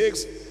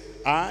 6.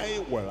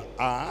 I will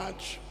add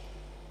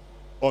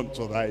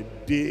unto thy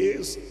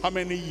days, how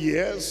many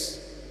years?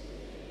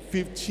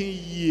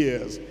 15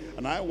 years.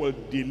 And I will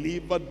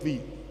deliver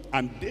thee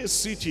and this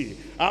city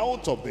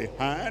out of the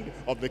hand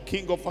of the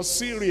king of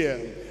Assyria.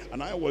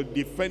 And I will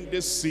defend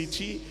this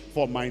city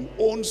for mine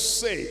own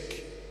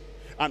sake,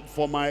 and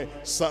for my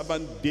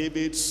servant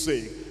David's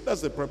sake.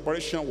 That's the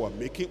preparation we're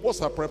making.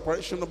 What's our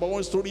preparation? Number one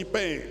is to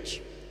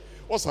repent.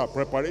 What's our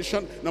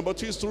preparation? Number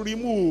two is to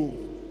remove.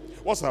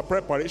 What's our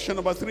preparation?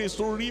 Number three is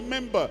to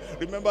remember.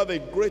 Remember the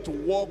great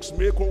works,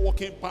 miracle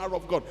working power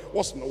of God.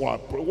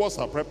 What's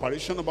our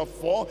preparation? Number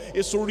four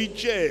is to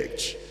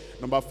reject.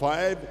 Number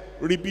five,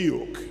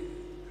 rebuke.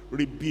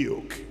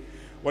 Rebuke.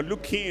 We're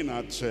looking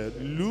at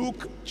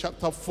Luke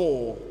chapter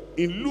 4.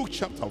 In Luke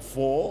chapter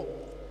 4,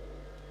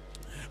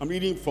 I'm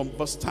reading from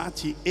verse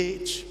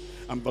 38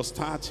 and verse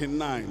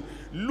 39.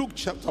 Luke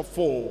chapter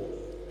 4.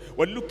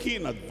 We're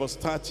looking at verse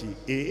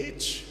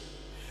 38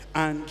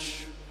 and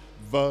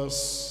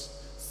verse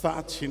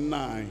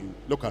 39.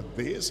 Look at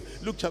this.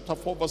 Luke chapter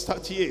 4 verse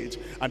 38.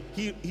 And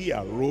he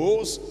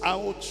arose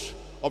out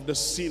of the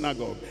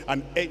synagogue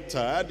and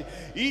entered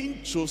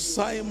into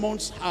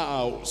Simon's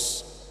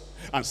house.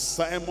 And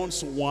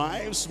Simon's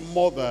wife's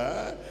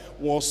mother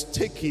was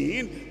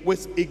taken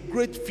with a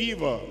great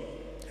fever,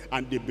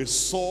 and they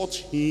besought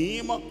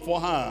him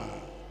for her.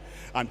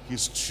 And he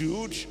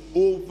stood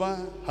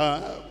over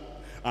her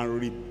and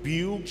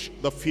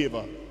rebuked the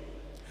fever,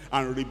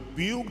 and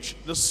rebuked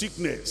the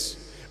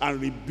sickness,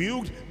 and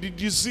rebuked the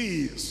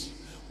disease.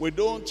 We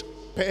don't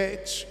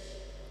pet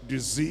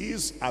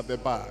disease at the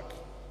back.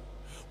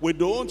 We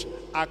don't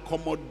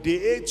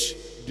accommodate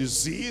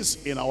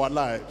disease in our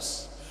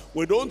lives.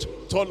 We don't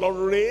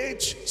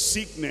tolerate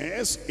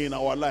sickness in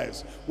our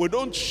lives. We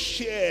don't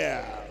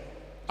share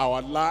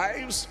our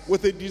lives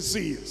with a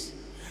disease.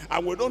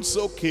 And we don't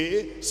say,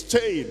 okay,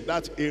 stay in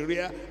that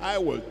area, I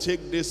will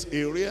take this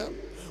area.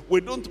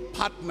 We don't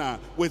partner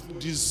with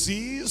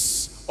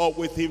disease or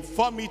with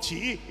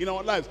infirmity in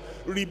our lives.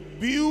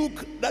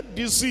 Rebuke that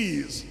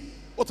disease.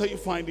 What are you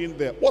finding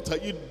there? What are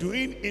you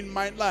doing in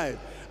my life?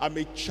 I'm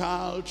a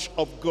child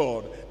of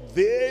God.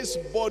 This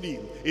body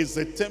is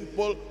the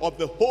temple of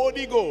the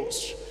Holy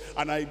Ghost.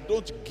 And I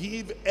don't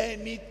give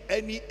any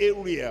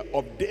area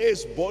of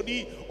this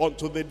body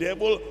unto the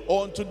devil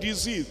or unto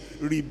disease.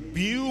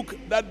 Rebuke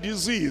that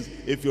disease.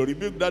 If you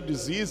rebuke that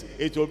disease,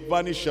 it will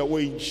vanish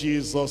away in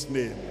Jesus'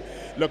 name.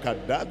 Look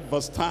at that,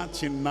 verse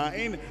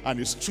 39. And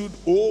he stood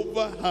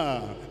over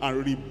her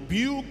and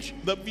rebuked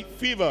the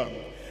fever.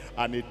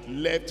 And it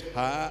left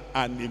her,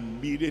 and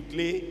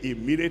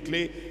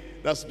immediately,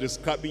 that's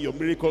describing your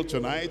miracle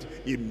tonight.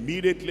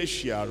 Immediately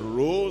she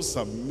arose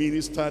and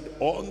ministered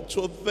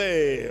unto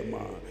them.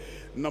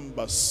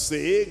 Number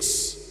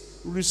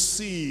 6,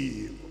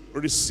 receive.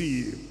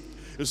 Receive.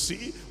 You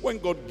see, when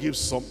God gives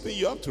something,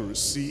 you have to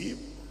receive.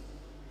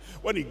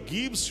 When he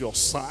gives your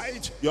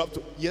sight, you have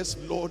to, yes,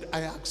 Lord,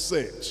 I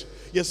accept.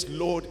 Yes,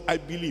 Lord, I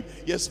believe.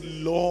 Yes,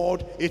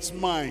 Lord, it's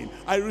mine.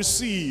 I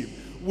receive.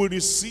 We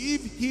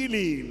receive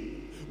healing.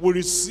 We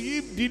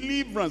receive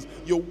deliverance.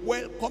 You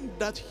welcome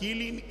that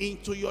healing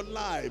into your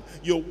life.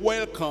 You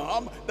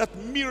welcome that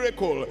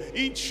miracle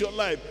into your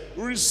life.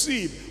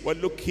 Receive. We're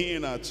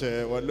looking at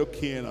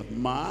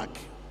Mark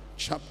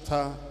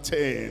chapter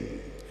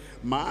 10.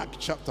 Mark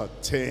chapter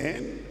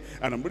 10.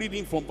 And I'm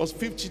reading from verse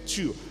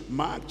 52.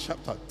 Mark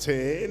chapter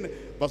 10,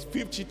 verse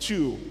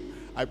 52.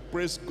 I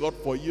praise God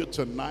for you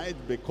tonight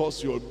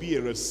because you'll be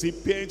a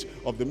recipient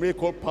of the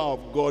miracle power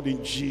of God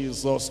in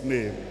Jesus'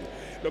 name.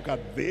 Look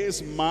at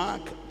this,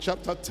 Mark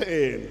chapter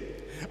 10.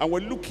 And we're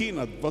looking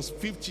at verse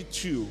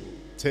 52.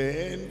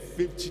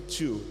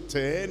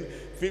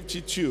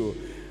 10:52.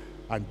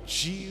 And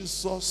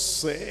Jesus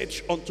said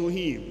unto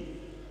him,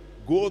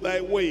 go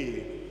thy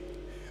way,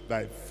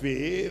 thy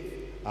faith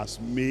has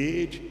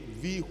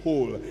made thee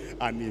whole.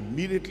 And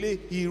immediately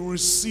he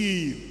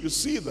received. You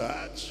see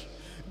that?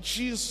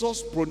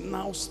 Jesus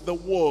pronounced the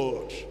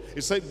word.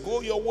 He said,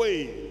 go your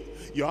way.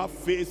 You have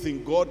faith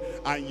in God,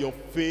 and your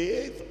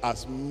faith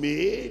has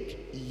made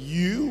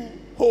you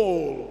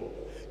whole.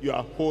 You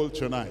are whole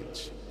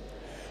tonight.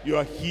 You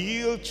are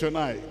healed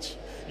tonight.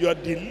 You are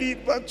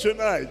delivered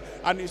tonight.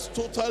 And it's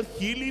total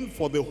healing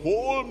for the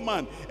whole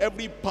man.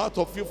 Every part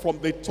of you, from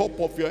the top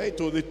of your head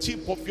to the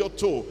tip of your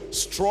toe.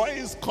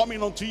 Strength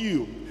coming unto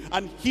you.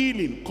 And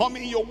healing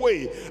coming your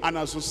way. And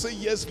as you say,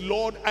 yes,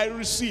 Lord, I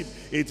receive.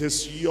 It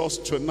is yours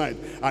tonight.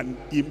 And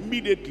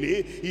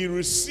immediately he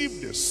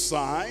received the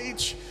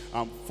sight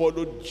and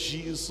followed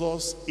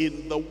Jesus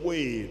in the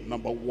way.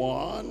 Number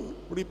 1,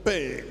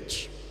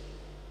 repent.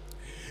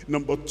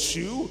 Number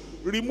 2,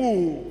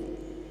 remove.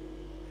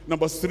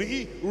 Number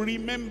 3,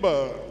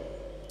 remember.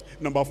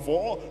 Number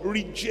 4,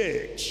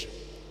 reject.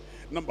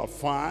 Number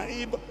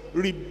 5,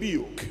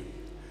 rebuke.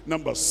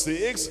 Number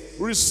 6,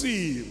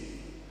 receive.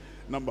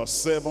 Number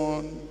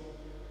 7,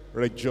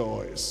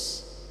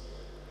 rejoice.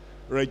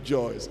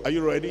 Rejoice. Are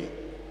you ready?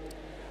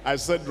 I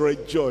said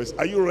rejoice.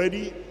 Are you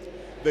ready?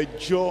 The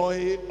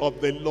joy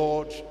of the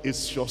Lord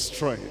is your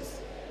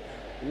strength.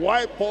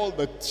 Wipe all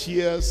the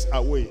tears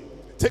away.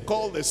 Take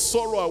all the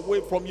sorrow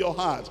away from your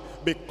heart.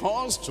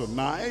 Because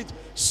tonight,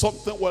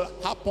 something will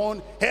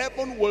happen.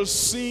 Heaven will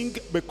sing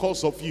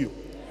because of you.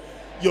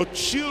 Your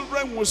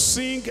children will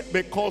sing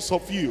because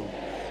of you.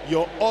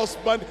 Your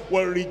husband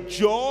will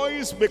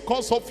rejoice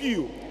because of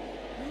you.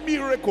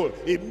 Miracle,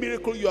 a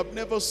miracle you have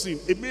never seen,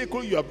 a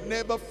miracle you have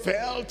never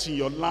felt in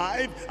your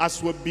life.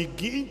 As we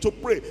begin to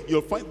pray,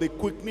 you'll find the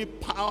quickening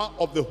power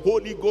of the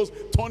Holy Ghost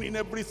turning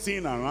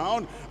everything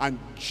around, and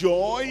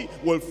joy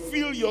will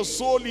fill your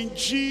soul in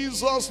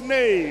Jesus'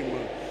 name.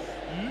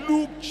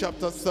 Luke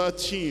chapter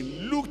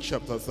 13. Luke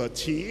chapter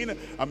 13.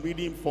 I'm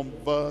reading from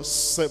verse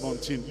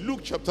 17. Luke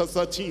chapter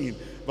 13,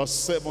 verse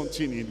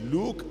 17. In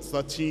Luke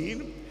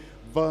 13,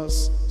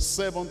 verse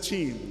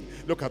 17.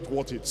 Look at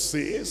what it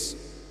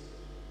says.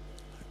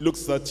 Luke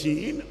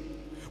 13,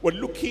 we're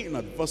looking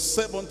at verse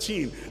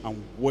 17.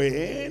 And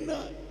when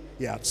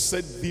he had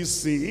said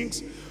these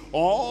things,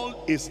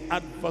 all his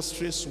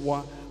adversaries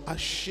were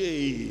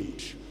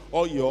ashamed.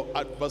 All your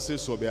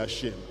adversaries will be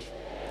ashamed.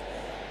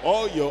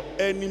 All your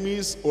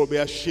enemies will be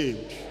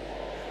ashamed.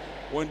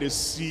 When they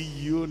see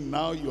you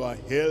now, you are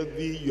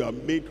healthy, you are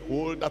made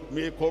whole, that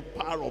miracle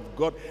power of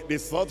God. They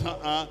thought,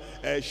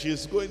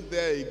 she's going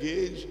there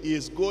again, he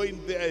is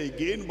going there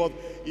again, but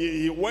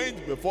he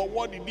went before.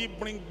 What did he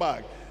bring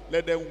back?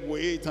 Let them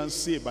wait and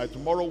see. By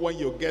tomorrow when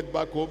you get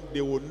back home,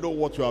 they will know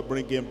what you are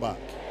bringing back.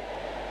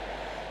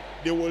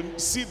 They will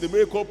see the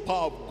miracle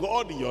power of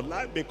God in your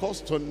life,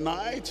 because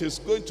tonight is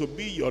going to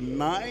be your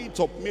night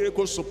of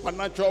miracles,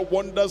 supernatural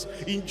wonders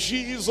in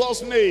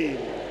Jesus' name.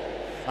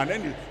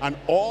 And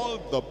all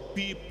the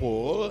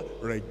people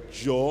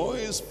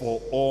rejoice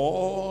for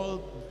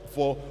all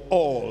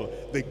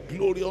the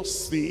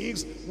glorious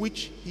things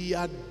which he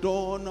had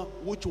done,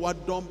 which were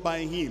done by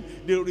him.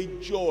 They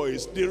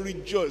rejoice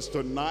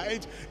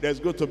tonight. There's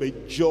going to be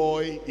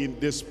joy in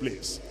this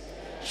place.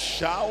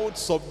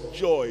 Shouts of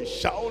joy,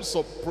 shouts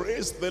of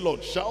praise the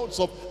Lord, shouts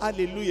of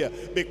hallelujah,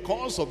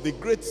 because of the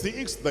great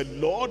things the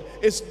Lord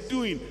is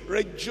doing.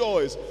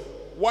 Rejoice.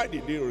 Why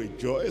did they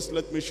rejoice?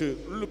 Let me show you.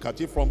 Look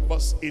at it from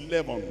verse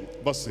 11.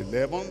 Verse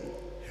 11.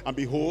 And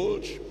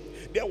behold,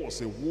 there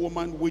was a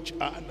woman which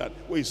had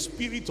a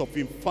spirit of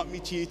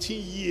infirmity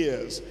 18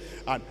 years,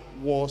 and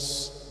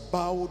was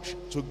bowed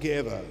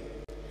together,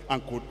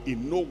 and could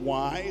in no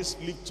wise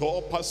lift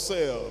up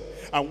herself.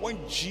 And when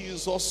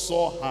Jesus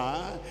saw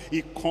her,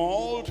 he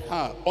called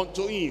her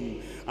unto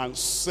him, and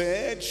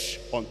said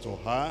unto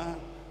her,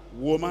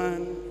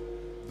 Woman,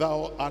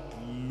 thou art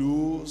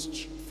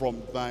loosed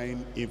from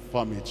thine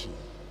infirmity.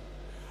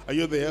 Are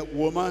you there?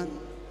 Woman,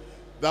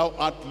 thou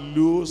art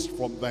loosed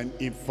from thine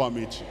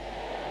infirmity.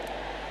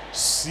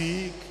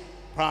 Sick,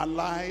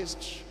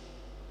 paralyzed,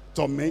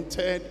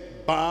 tormented,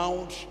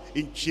 bound,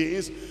 in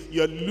chains,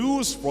 you are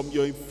loose from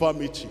your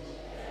infirmity.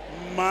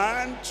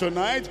 Man,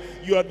 tonight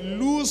you are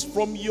loose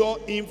from your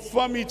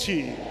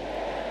infirmity.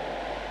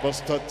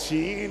 Verse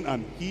 13,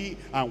 and he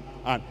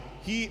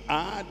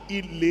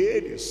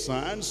laid his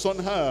hands on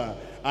her,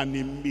 and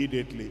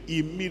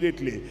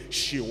immediately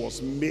she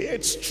was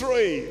made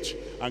straight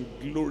and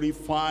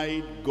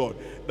glorified God.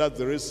 That's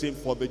the reason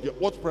for the joy.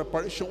 What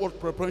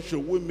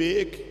preparation we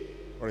make?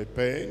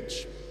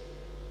 Repent,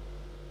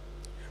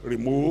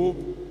 remove,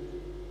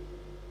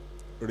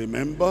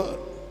 remember,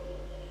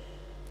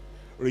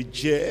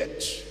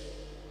 reject,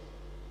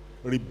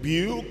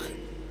 rebuke,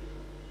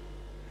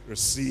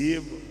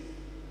 receive.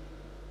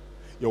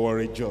 You will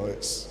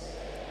rejoice.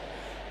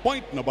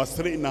 Point number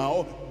 3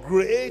 now.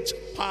 Great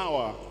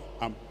power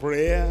and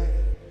prayer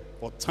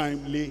for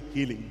timely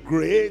healing.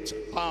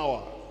 Great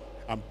power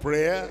and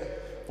prayer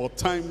for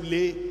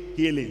timely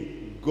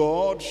healing.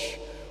 God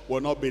will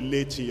not be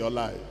late in your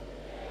life.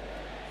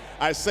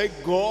 I say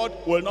God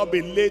will not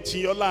be late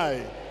in your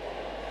life.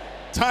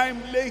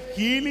 Timely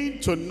healing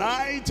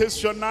tonight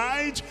is your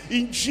night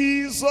in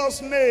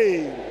Jesus'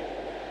 name.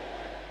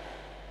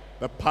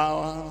 The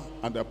power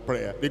and the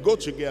prayer, they go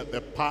together.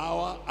 The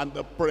power and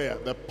the prayer,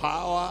 the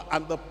power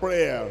and the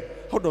prayer.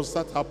 How does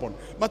that happen?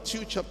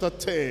 Matthew chapter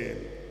 10.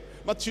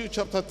 Matthew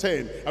chapter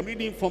 10. I'm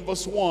reading from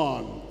verse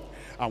 1.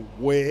 And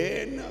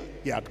when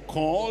he had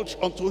called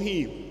unto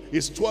him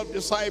his 12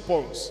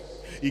 disciples,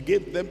 he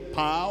gave them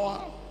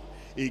power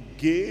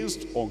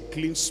against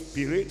unclean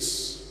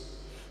spirits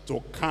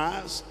to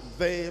cast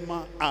them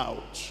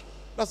out.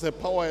 That's the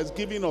power he's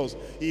giving us.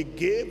 He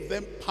gave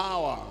them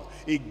power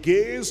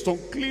against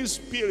unclean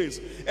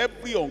spirits.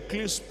 Every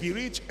unclean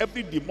spirit,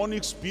 every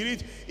demonic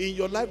spirit in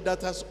your life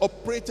that has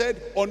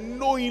operated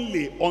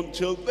unknowingly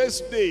until this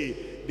day,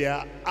 they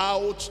are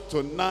out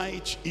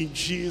tonight in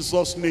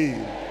Jesus'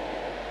 name.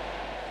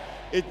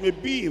 It may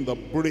be in the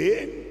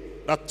brain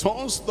that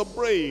turns the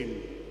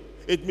brain.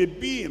 It may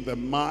be in the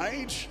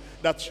mind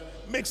that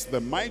makes the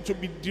mind to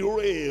be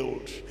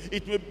derailed.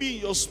 It may be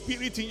in your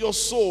spirit, in your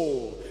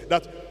soul,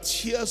 that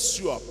tears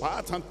you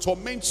apart and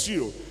torments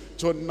you.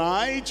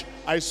 Tonight,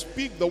 I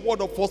speak the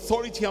word of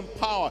authority and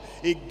power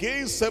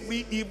against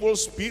every evil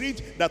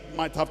spirit that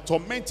might have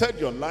tormented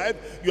your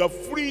life. You are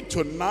free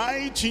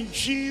tonight in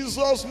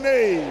Jesus'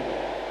 name.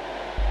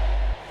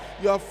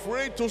 You are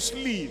afraid to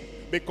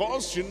sleep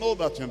because you know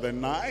that in the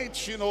night,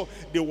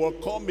 they will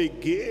come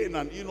again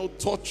and,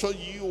 torture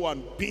you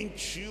and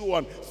pinch you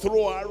and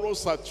throw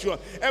arrows at you.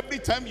 Every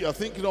time you are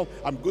thinking,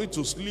 I'm going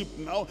to sleep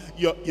now,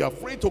 you're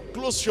afraid to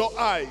close your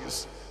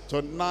eyes.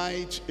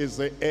 Tonight is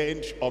the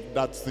end of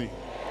that thing.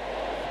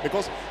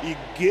 Because he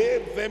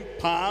gave them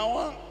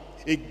power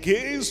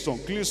against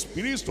unclean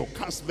spirits to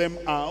cast them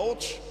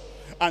out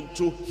and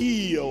to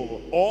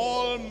heal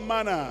all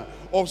manner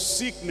of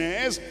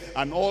sickness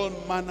and all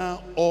manner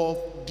of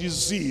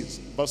disease.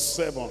 Verse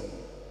 7.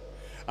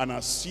 And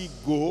as he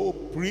go,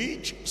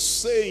 preach,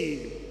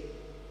 saying,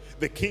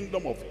 the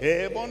kingdom of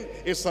heaven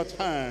is at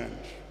hand.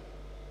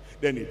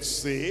 Then it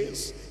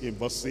says in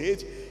verse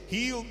 8,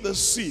 heal the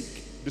sick.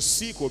 The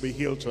sick will be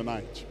healed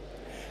tonight.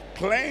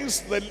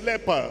 Cleanse the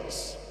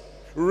lepers.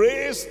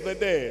 Raise the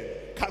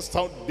dead. Cast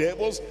out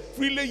devils.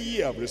 Freely ye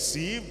have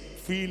received,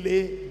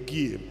 freely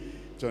give.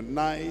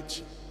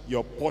 Tonight,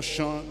 your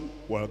portion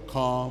will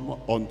come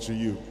unto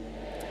you.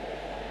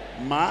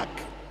 Mark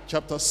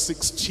chapter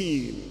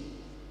 16.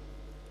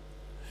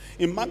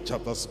 In Mark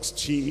chapter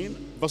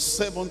 16, verse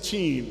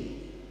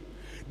 17.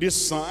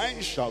 This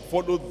sign shall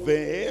follow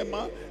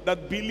them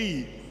that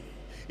believe.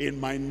 In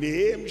my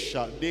name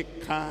shall they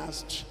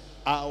cast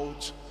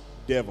out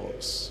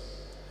devils.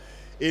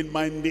 In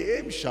my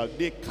name shall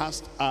they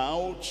cast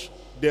out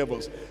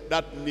devils.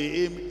 That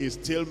name is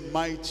still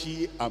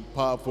mighty and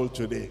powerful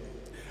today.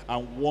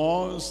 And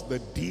once the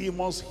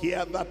demons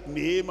hear that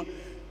name,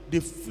 they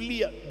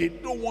flee. They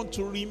don't want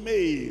to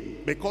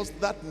remain, because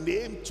that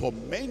name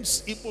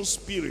torments evil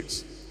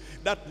spirits.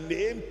 That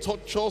name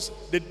tortures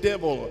the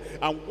devil.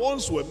 And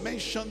once we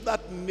mention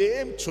that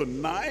name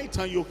tonight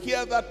and you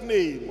hear that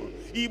name,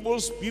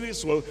 evil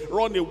spirits will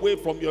run away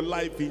from your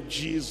life in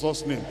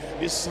Jesus' name.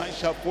 This sign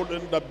shall follow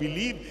them that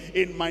believe.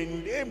 In my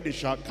name they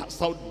shall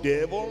cast out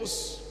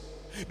devils.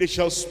 They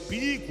shall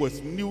speak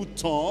with new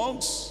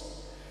tongues.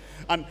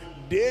 And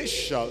they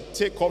shall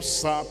take up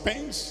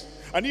serpents.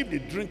 And if they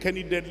drink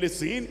any deadly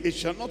thing, it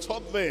shall not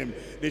hurt them.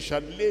 They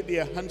shall lay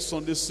their hands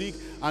on the sick,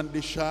 and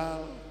they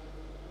shall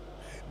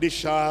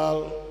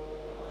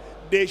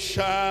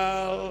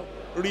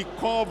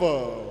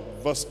recover.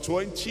 Verse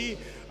 20,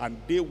 and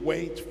they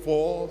went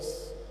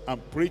forth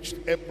and preached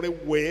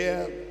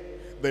everywhere,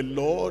 the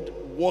Lord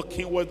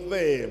walking with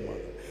them,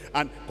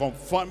 and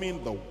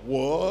confirming the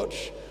word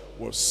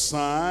with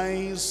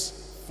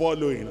signs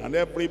following. And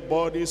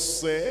everybody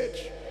said,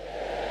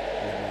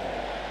 amen.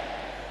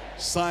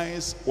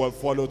 Signs will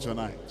follow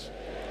tonight.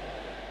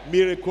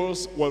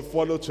 Miracles will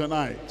follow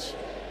tonight,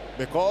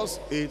 because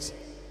it's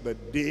the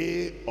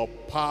day of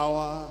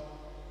power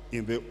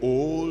in the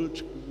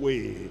old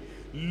way.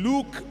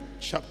 Luke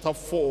chapter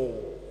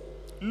 4.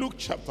 Luke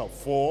chapter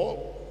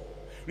 4,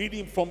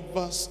 reading from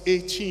verse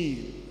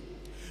 18.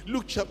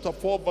 Luke chapter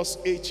 4, verse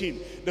 18.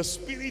 The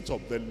Spirit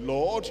of the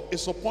Lord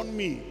is upon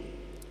me,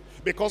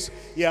 because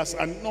he has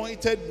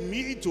anointed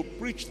me to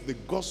preach the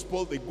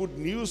gospel, the good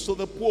news to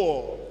the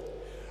poor.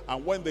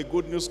 And when the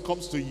good news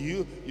comes to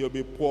you, you'll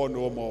be poor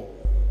no more.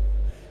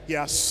 He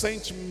has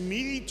sent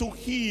me to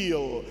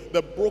heal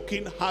the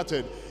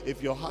brokenhearted.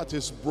 If your heart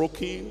is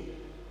broken,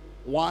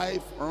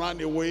 wife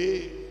ran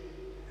away,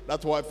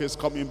 that wife is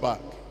coming back.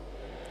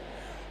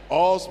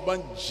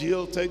 Husband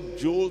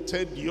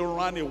jolted, you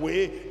ran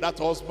away, that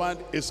husband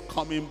is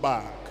coming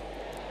back.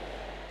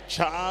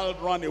 Child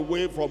ran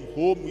away from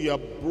home, you are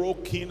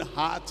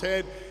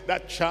broken-hearted,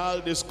 that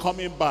child is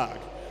coming back.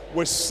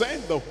 We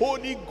send the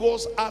Holy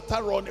Ghost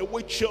after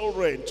runaway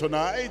children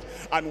tonight,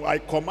 and I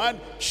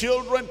command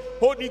children,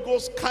 Holy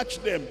Ghost, catch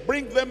them,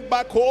 bring them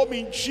back home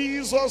in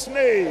Jesus'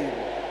 name.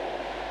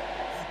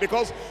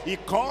 Because he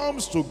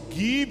comes to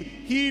give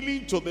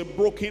healing to the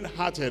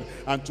brokenhearted,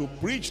 and to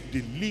preach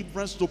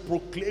deliverance, to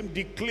proclaim,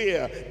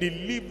 declare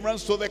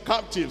deliverance to the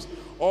captives.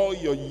 All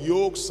your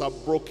yokes are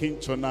broken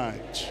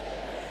tonight.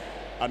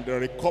 And the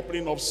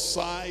recoupling of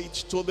sight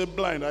to the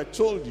blind. I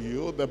told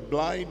you, the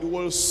blind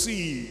will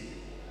see.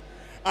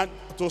 And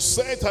to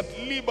set at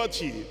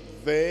liberty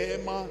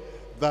them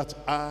that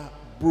are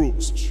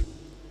bruised,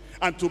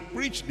 and to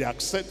preach the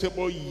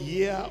acceptable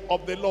year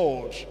of the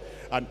Lord.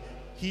 And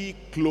he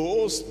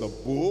closed the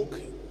book,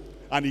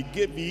 and he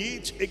gave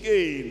it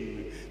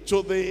again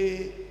to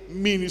the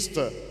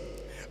minister,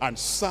 and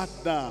sat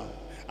down.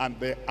 And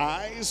the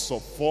eyes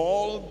of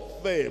all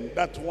them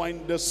that were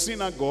in the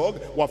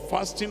synagogue were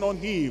fasting on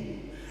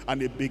him.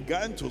 And he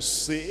began to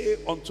say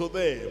unto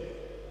them,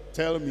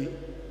 tell me.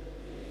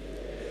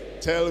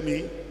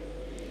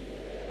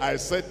 I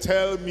said,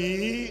 tell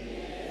me,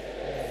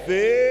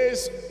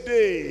 this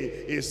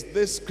day is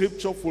this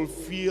scripture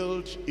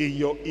fulfilled in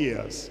your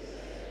ears.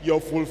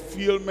 Your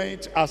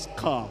fulfillment has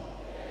come.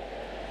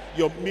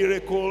 Your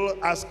miracle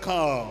has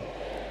come.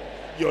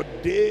 Your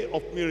day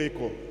of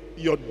miracle.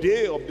 Your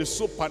day of the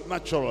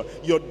supernatural.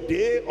 Your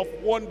day of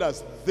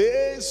wonders.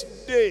 This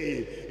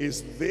day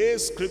is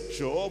this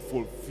scripture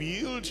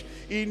fulfilled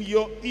in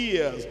your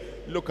ears.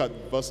 Look at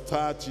verse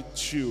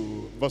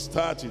 32. Verse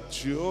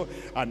 32.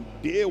 And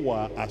they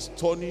were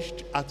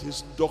astonished at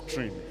his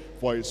doctrine,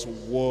 for his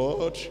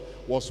word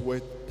was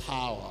with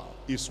power.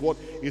 His word,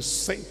 he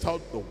sent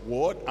out the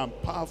word, and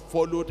power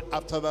followed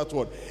after that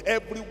word.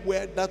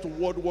 Everywhere that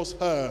word was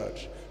heard,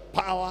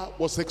 power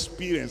was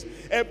experienced.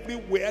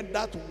 Everywhere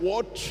that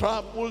word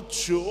traveled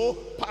to,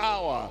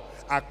 power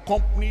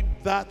accompanied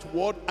that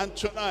word. And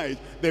tonight,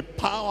 the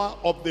power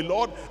of the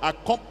Lord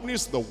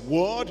accompanies the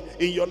word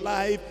in your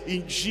life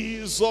in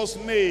Jesus'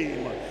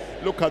 name.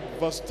 Look at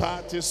verse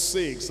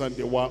 36. And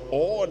they were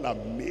all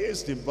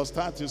amazed in verse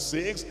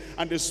 36.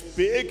 And they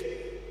spake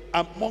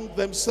among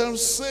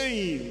themselves,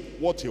 saying,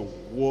 what a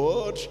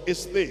word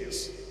is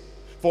this?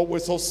 For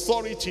with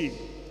authority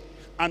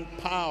and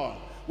power,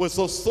 with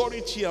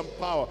authority and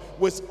power,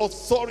 with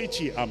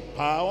authority and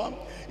power,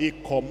 he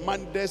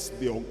commandeth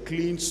the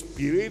unclean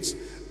spirits,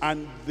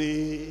 and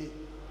they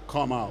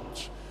come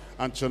out.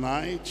 And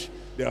tonight,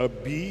 there'll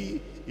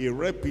be a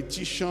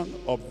repetition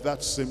of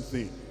that same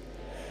thing.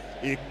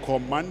 He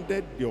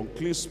commanded the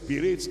unclean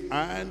spirits,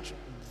 and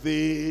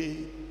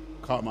they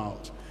come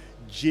out.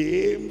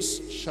 James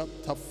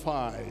chapter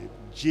 5.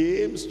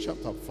 James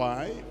chapter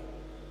 5.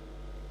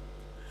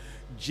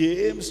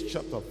 James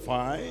chapter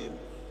 5.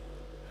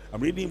 I'm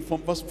reading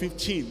from verse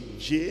 15.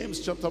 James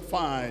chapter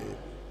 5.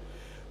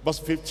 Verse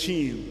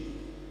 15.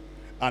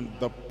 And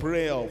the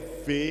prayer of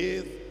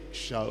faith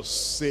shall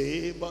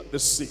save the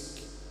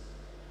sick.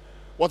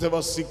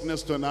 Whatever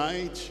sickness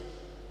tonight,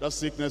 that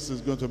sickness is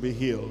going to be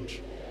healed.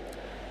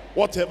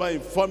 Whatever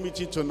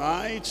infirmity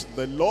tonight,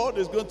 the Lord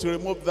is going to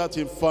remove that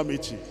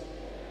infirmity.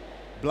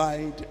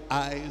 Blind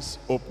eyes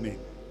opening,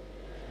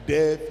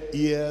 deaf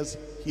ears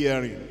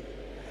hearing,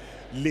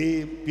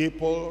 lame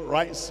people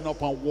rising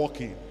up and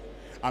walking,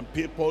 and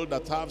people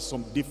that have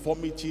some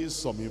deformities,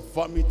 some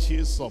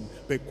infirmities, some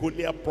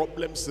peculiar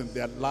problems in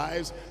their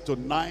lives,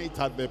 tonight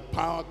as the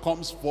power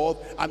comes forth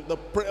and the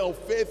prayer of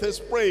faith is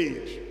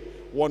prayed,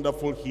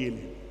 wonderful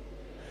healing,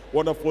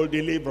 wonderful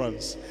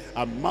deliverance,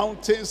 and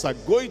mountains are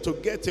going to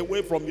get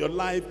away from your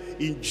life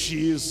in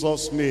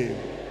Jesus' name.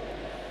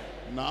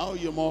 Now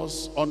you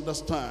must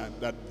understand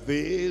that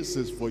this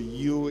is for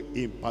you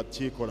in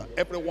particular.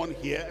 Everyone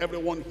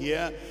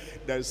here,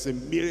 there's a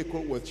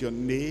miracle with your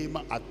name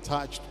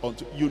attached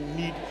onto. You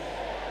need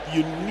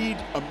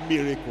a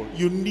miracle.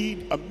 You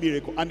need a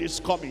miracle, and it's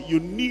coming. You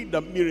need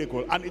a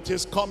miracle, and it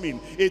is coming.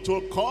 It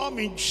will come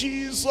in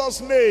Jesus'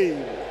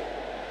 name.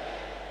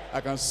 I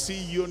can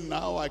see you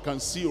now. I can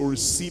see you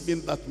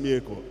receiving that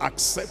miracle,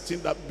 accepting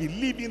that,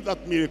 believing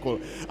that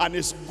miracle, and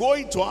it's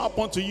going to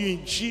happen to you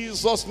in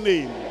Jesus'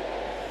 name.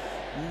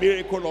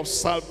 Miracle of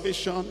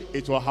salvation,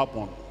 it will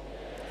happen.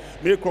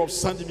 Miracle of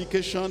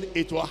sanctification,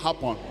 it will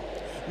happen.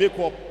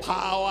 Miracle of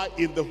power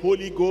in the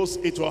Holy Ghost,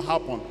 it will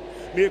happen.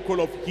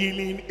 Miracle of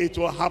healing, it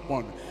will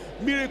happen.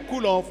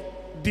 Miracle of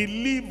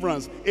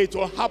deliverance, it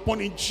will happen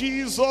in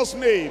Jesus'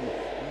 name.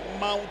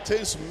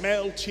 Mountains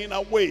melting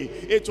away,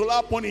 it will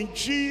happen in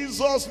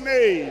Jesus'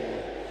 name.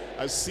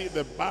 I see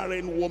the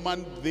barren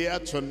woman there.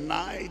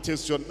 Tonight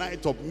is your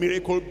night of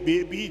miracle,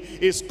 baby.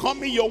 It's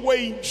coming your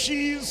way in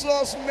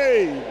Jesus'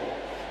 name.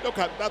 Look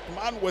at that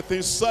man with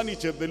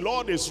insanity. The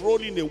Lord is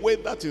rolling away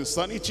that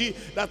insanity,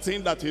 that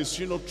thing that is,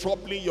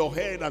 troubling your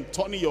head and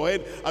turning your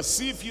head as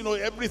if,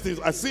 everything,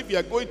 as if you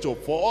are going to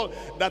fall.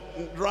 That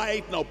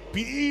right now,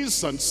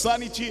 peace and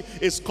sanity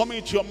is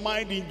coming to your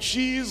mind in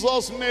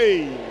Jesus'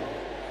 name.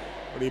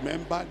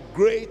 Remember,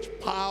 great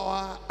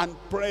power and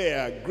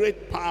prayer.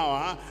 Great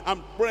power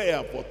and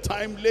prayer for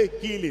timely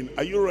healing.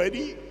 Are you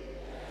ready?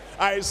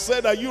 I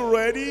said, are you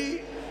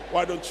ready?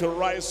 Why don't you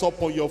rise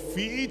up on your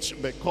feet?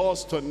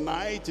 Because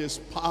tonight is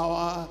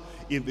power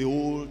in the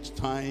old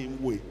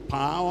time way.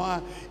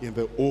 Power in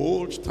the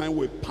old time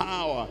way.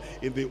 Power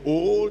in the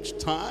old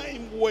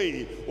time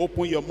way.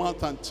 Open your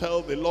mouth and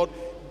tell the Lord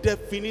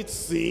definite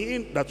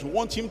thing that you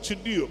want him to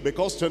do,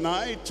 because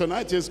tonight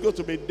is going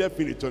to be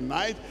definite.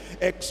 Tonight,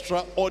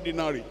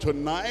 extraordinary.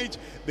 Tonight,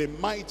 the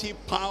mighty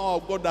power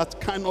of God that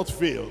cannot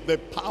fail. The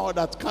power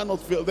that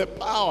cannot fail. The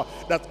power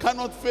that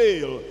cannot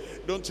fail.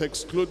 Don't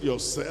exclude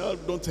yourself.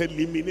 Don't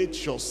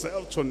eliminate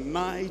yourself.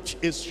 Tonight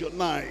is your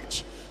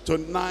night.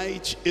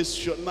 Tonight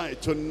is your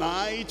night.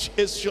 Tonight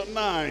is your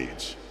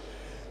night.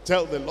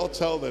 Tell the Lord,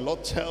 tell the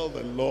Lord, tell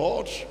the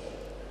Lord.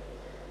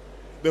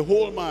 The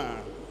whole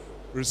man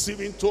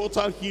receiving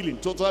total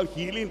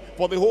healing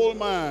for the whole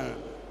man.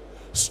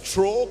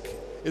 Stroke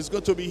is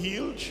going to be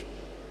healed.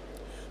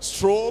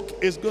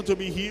 Stroke is going to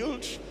be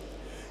healed.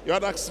 You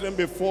had accident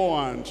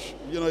before, and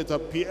it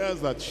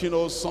appears that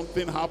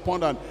something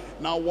happened, and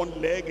now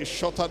one leg is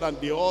shorter than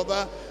the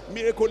other.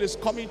 Miracle is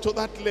coming to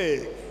that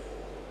leg.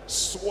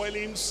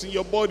 Swellings in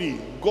your body,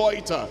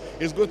 goiter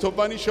is going to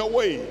vanish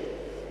away.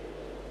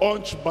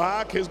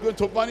 Hunchback is going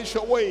to vanish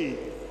away.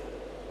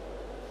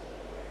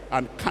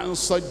 And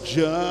cancer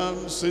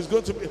germs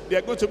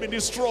they're going to be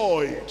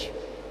destroyed.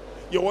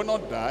 You will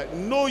not die.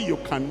 No, you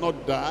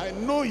cannot die.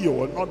 No, you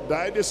will not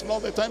die. This is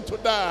not the time to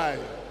die.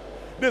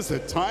 This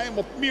is a time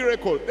of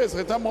miracle. This is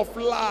a time of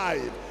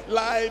life.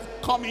 Life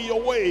coming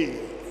your way.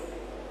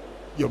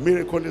 Your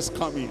miracle is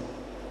coming.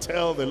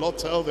 Tell the Lord,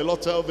 tell the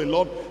Lord, tell the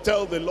Lord,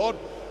 tell the Lord.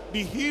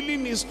 The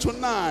healing is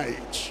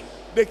tonight.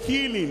 The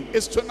healing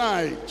is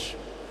tonight.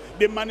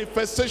 The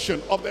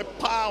manifestation of the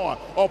power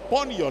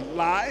upon your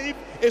life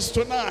is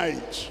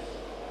tonight.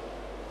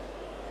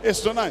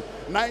 It's tonight.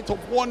 Night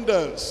of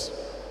wonders.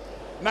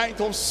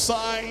 Night of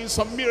signs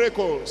and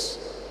miracles.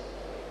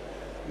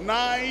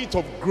 Night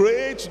of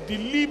great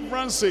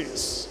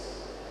deliverances.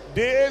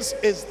 This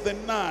is the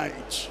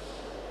night.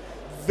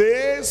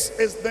 This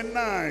is the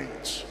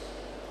night.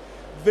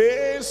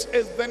 This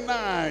is the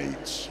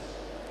night.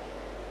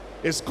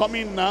 It's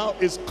coming now,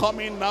 it's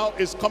coming now,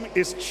 it's coming,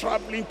 it's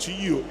traveling to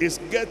you, it's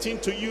getting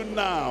to you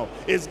now,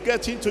 it's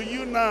getting to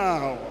you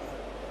now.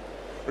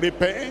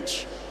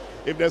 Repent.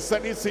 If there's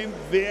anything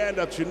there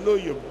that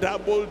you've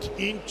dabbled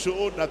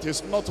into that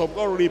is not of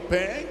God,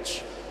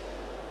 repent.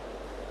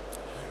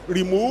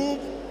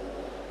 Remove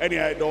any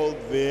idol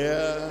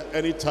there,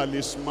 any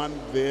talisman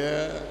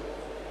there,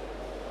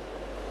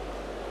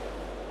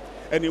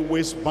 any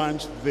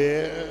waistband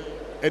there,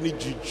 any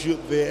juju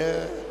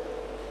there,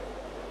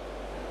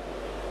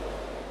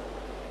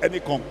 any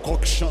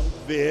concoction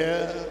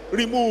there.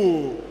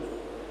 Remove.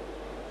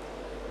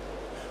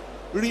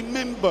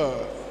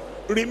 Remember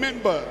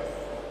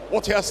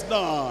what he has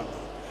done,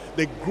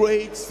 the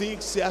great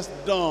things he has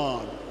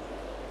done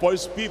for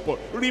his people.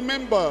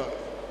 Remember,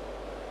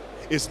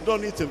 he's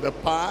done it in the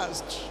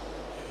past,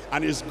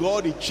 and his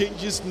God, he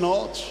changes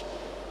not.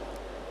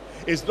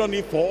 He's done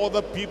it for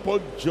other people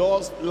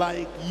just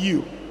like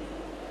you.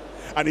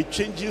 and it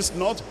changes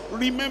not.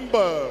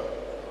 Remember.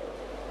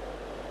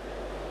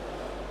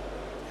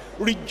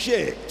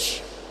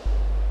 Reject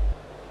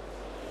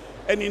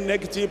any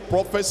negative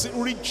prophecy.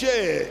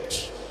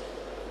 Reject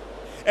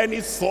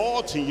any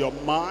thought in your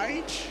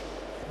mind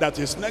that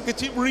is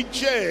negative.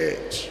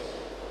 Reject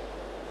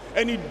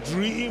any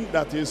dream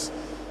that is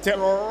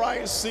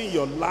terrorizing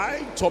your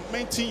life,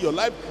 tormenting your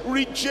life.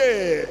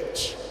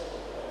 Reject.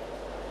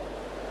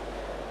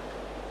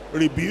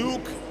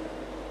 Rebuke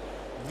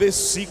this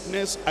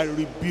sickness. I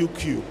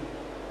rebuke you.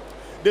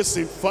 This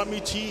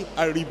infirmity,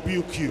 I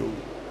rebuke you.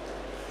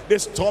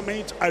 This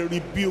torment, I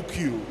rebuke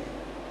you.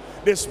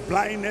 This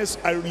blindness,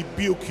 I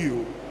rebuke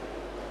you.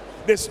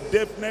 This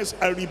deafness,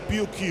 I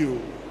rebuke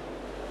you.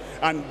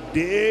 And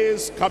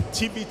this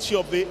captivity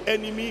of the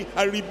enemy,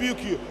 I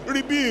rebuke you.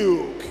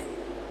 Rebuke.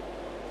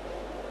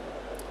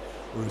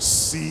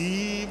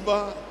 Receive,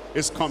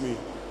 it's coming.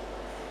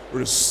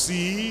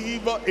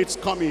 Receive, it's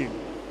coming.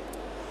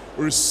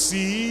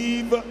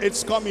 Receive,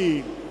 it's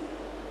coming.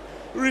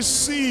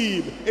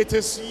 Receive, it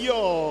is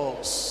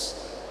yours.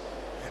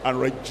 And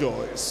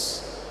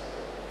rejoice.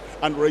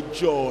 And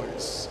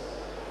rejoice.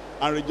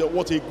 And rejoice.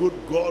 What a good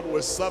God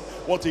we serve.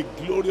 What a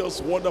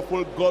glorious,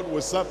 wonderful God we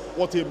serve.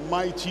 What a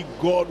mighty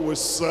God we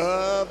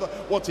serve.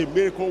 What a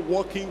miracle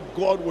working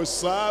God we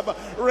serve.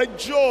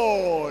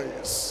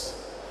 Rejoice.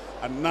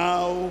 And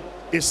now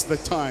is the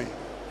time.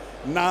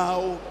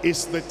 Now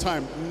is the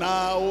time.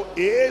 Now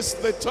is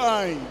the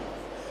time.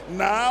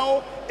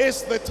 Now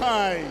is the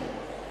time.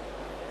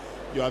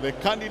 You are the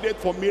candidate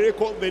for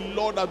miracle. The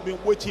Lord has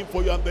been waiting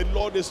for you, and the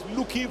Lord is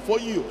looking for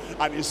you.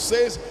 And he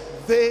says,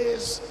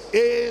 this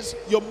is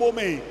your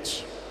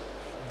moment.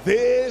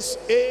 This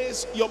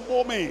is your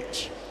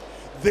moment.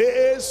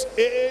 This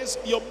is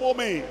your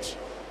moment.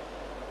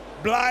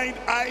 Blind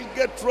eyes,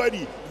 get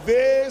ready.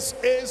 This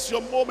is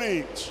your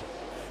moment.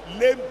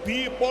 Lame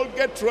people,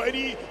 get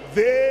ready.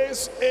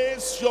 This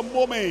is your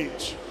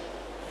moment.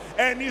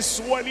 Any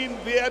swelling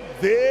there,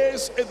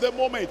 this is the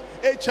moment.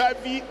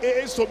 HIV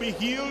is to be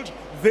healed,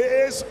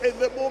 this is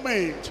the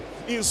moment.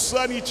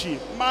 Insanity,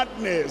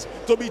 madness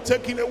to be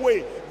taken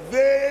away,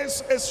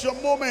 this is your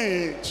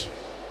moment.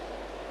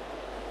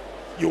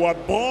 You are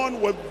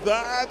born with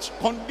that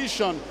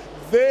condition,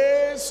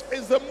 this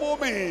is the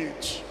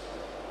moment.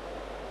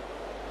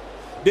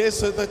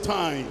 This is the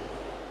time.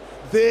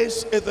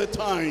 This is the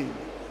time.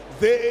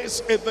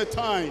 This is the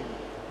time.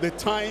 The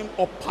time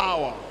of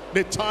power.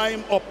 The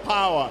time of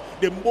power,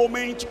 the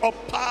moment of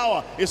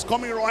power is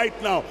coming right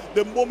now.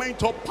 The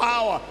moment of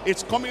power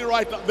is coming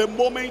right now. The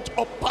moment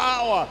of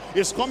power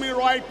is coming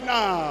right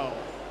now.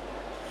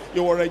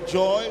 You will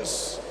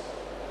rejoice.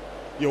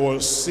 You will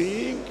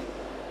sing.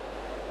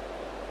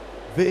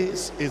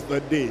 This is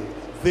the day.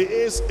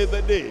 This is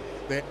the day.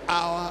 The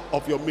hour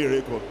of your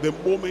miracle. The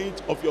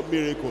moment of your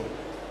miracle.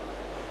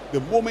 The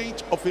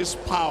moment of his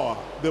power.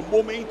 The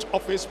moment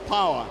of his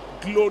power.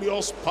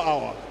 Glorious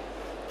power.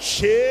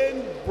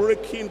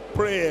 Chain-breaking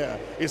prayer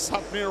is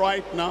happening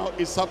right now.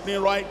 It's happening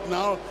right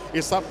now.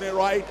 It's happening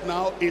right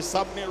now. It's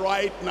happening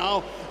right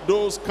now.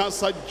 Those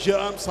cancer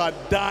germs are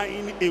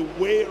dying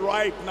away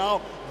right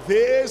now.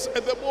 This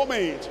is the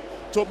moment.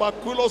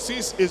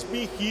 Tuberculosis is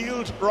being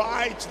healed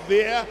right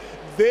there.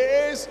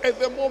 This is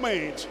the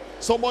moment.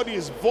 Somebody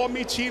is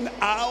vomiting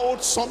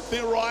out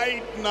something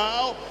right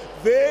now.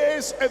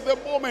 This is the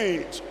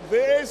moment.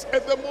 This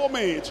is the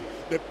moment.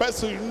 The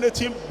person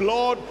urinating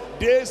blood,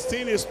 this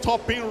thing is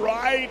stopping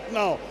right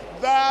now.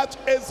 That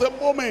is the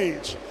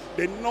moment.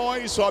 The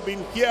noise you have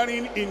been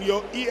hearing in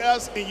your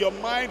ears, in your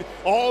mind,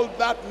 all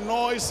that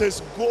noise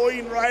is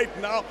going right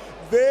now.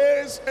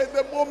 This is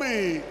the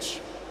moment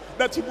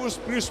that he will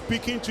be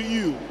speaking to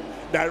you,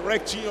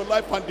 directing your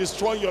life and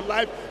destroying your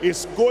life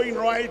is going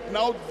right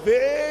now.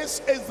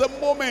 This is the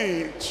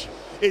moment.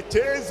 It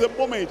is the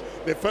moment.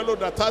 The fellow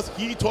that has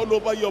heat all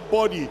over your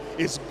body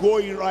is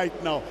going right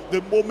now.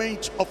 The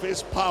moment of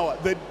his power,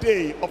 the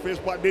day of his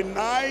power, the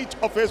night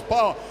of his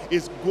power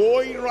is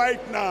going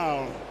right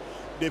now.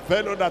 The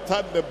fellow that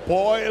had the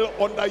boil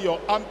under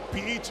your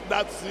armpit,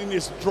 that thing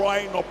is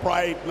drying up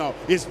right now.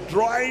 It's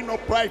drying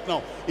up right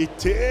now.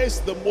 It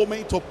is the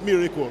moment of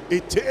miracle.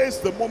 It is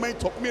the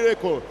moment of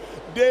miracle.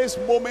 This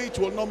moment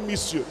will not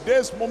miss you.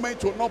 This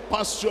moment will not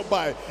pass you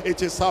by.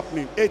 It is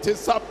happening. It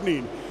is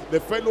happening. The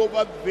fellow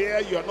over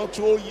there, you are not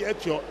told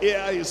yet, your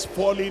ear is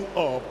falling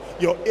up.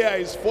 Your ear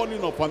is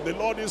falling up, and the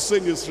Lord is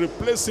saying, is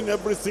replacing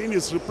everything,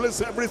 is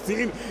replacing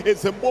everything.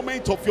 It's the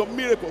moment of your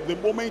miracle, the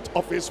moment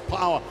of his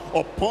power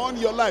upon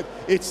your life.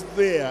 It's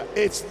there,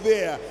 it's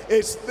there,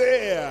 it's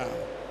there.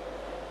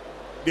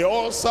 The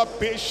ulcer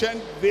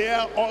patient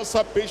there,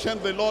 ulcer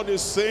patient, the Lord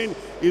is saying,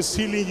 is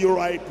healing you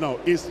right now.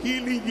 Is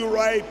healing you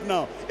right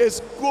now.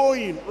 It's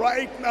going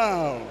right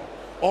now.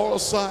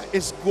 Ulcer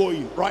is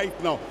going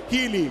right now.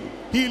 Healing,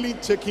 healing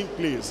taking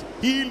place.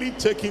 Healing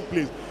taking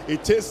place.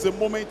 It is the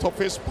moment of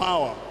his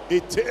power.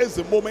 It is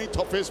the moment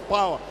of his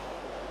power.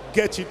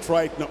 Get it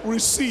right now.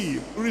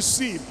 Receive,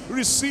 receive,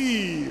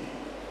 receive.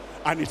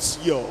 And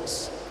it's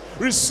yours.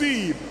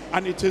 Receive,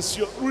 and it is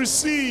yours.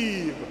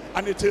 Receive,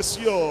 and it is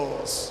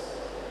yours.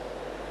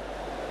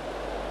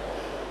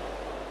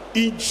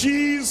 In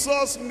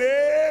Jesus'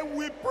 name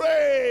we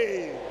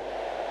pray.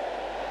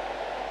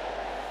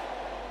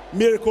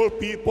 Miracle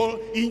people,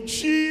 in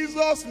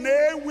Jesus'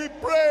 name we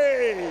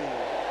pray.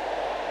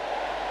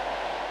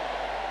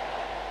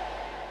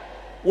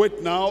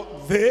 Wait now,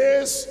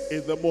 this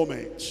is the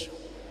moment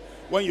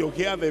when you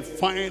hear the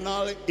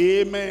final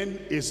amen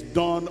is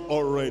done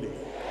already.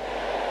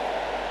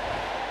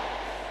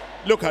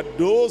 Look at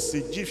those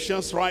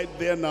Egyptians right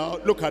there now.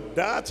 Look at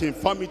that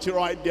infirmity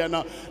right there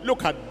now.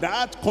 Look at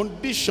that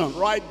condition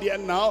right there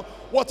now.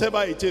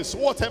 Whatever it is,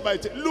 look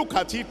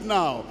at it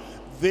now.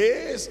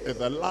 This is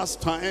the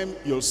last time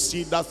you'll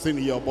see that thing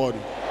in your body.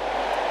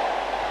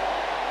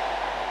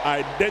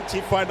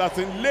 Identify that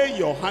thing, lay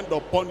your hand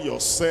upon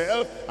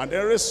yourself, and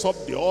then raise up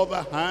the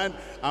other hand.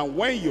 And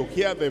when you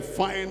hear the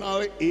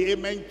final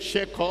amen,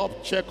 check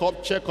up,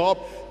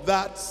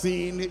 that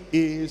thing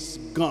is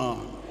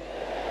gone.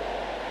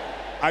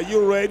 Are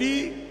you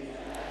ready?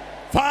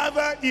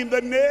 Father, in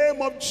the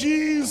name of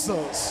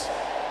Jesus,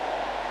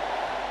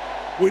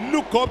 we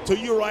look up to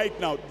you right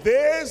now.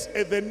 This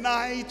is the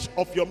night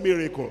of your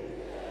miracle.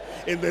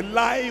 In the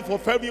life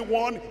of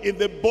everyone, in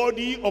the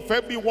body of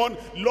everyone,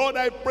 Lord,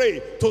 I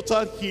pray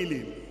total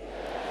healing,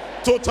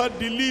 total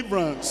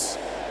deliverance,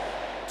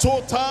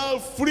 total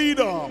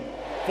freedom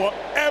for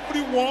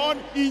everyone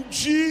in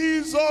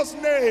Jesus'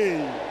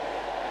 name.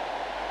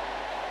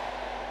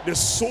 The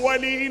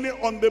swelling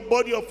on the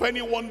body of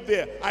anyone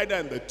there, either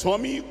in the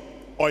tummy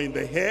or in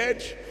the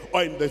head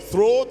or in the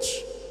throat,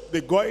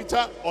 the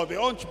goiter or the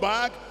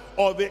hunchback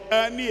or the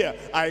hernia,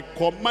 I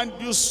command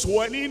you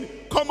swelling,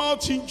 come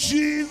out in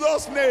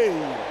Jesus'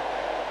 name.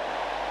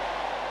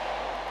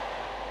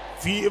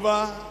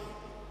 Fever,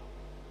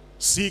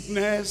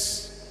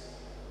 sickness,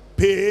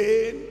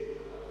 pain,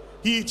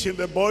 heat in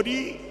the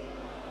body,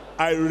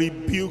 I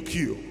rebuke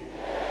you.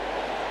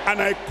 And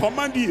I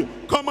command you,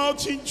 come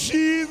out in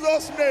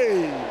Jesus'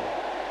 name.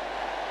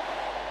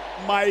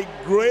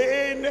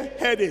 Migraine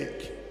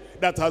headache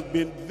that has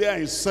been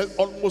there,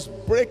 almost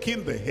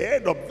breaking the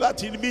head of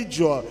that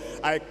individual,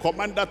 I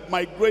command that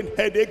migraine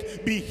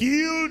headache be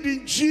healed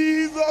in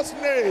Jesus'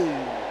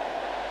 name.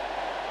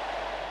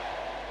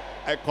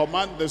 I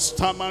command the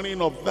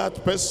stammering of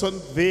that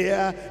person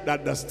there,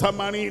 that the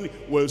stammering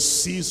will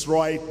cease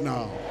right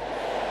now.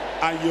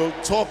 And you'll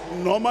talk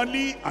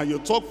normally and you'll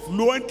talk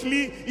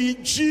fluently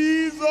in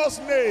Jesus'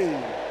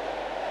 name.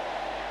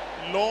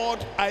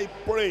 Lord, I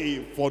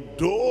pray for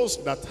those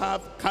that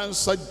have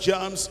cancer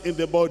germs in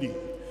the body.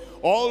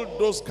 All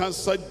those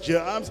cancer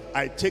germs,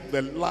 I take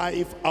the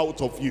life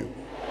out of you.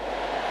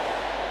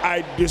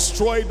 I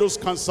destroy those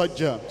cancer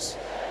germs.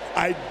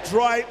 I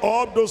dry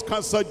up those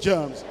cancer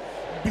germs.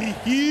 Be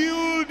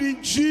healed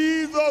in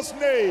Jesus'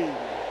 name.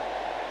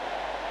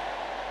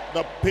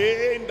 The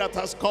pain that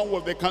has come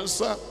with the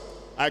cancer,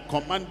 I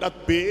command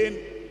that pain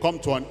come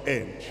to an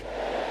end.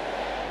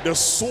 The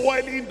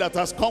swelling that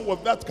has come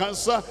with that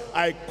cancer,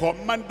 I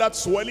command that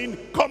swelling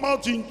come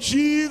out in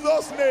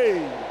Jesus'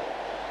 name.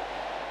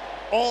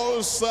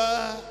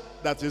 Ulcer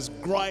that is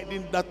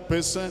grinding that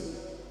person,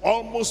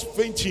 almost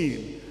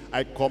fainting,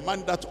 I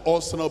command that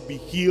ulcer now be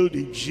healed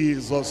in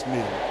Jesus'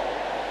 name.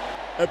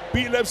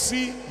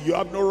 Epilepsy, you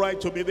have no right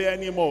to be there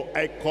anymore.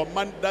 I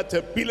command that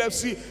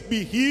epilepsy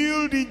be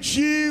healed in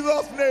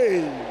Jesus'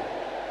 name.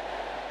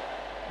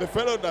 The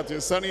fellow that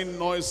is sending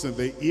noise in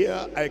the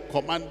ear, I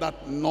command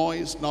that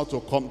noise now to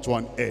come to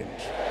an end.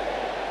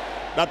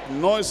 That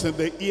noise in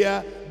the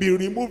ear be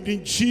removed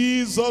in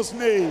Jesus'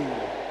 name.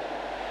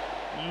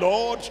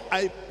 Lord,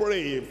 I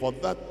pray for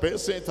that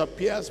person. It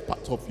appears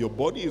part of your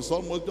body is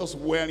almost just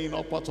wearing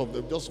off, part of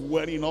them just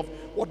wearing off.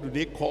 What do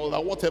they call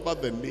that? Whatever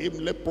the name,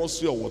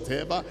 leprosy or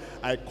whatever,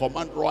 I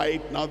command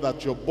right now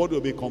that your body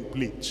will be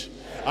complete.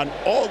 And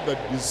all the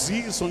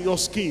disease on your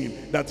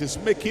skin that is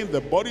making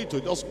the body to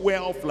just wear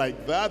off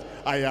like that,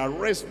 I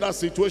arrest that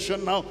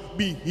situation now.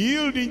 Be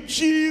healed in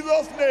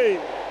Jesus'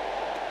 name.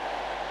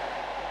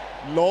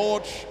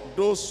 Lord,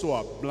 those who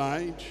are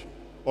blind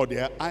or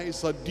their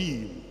eyes are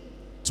dim,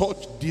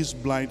 touch these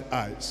blind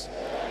eyes.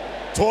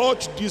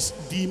 Touch these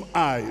dim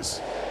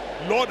eyes.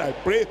 Lord, I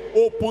pray,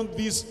 open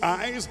these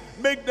eyes,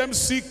 make them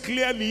see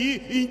clearly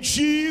in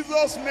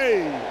Jesus'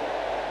 name.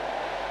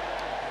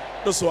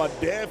 Those who are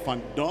deaf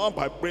and dumb,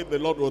 I pray the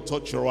Lord will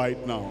touch you right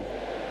now.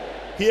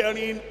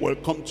 Hearing will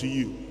come to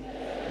you.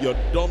 Your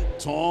dumb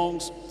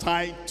tongues,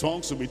 tied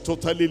tongues will be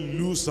totally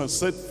loose and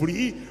set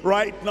free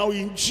right now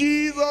in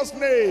Jesus'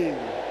 name.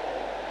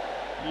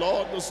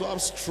 Lord, those who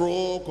have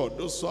stroke, or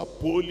those who are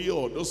polio,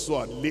 or those who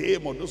are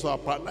lame, or those who are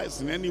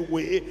paralyzed in any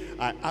way,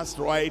 I ask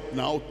right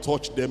now,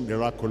 touch them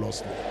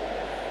miraculously.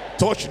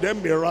 Touch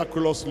them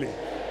miraculously.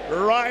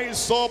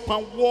 Rise up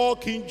and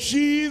walk in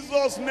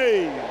Jesus'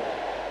 name.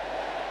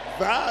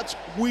 That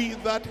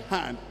withered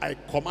hand, I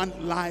command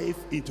life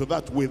into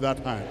that withered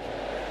hand.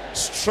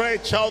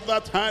 Stretch out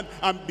that hand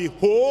and be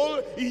whole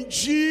in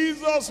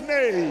Jesus'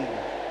 name.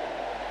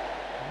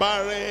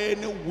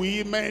 Barren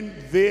women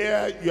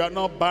there, you are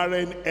not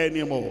barren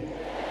anymore.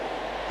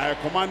 I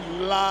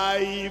command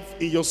life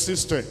in your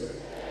system.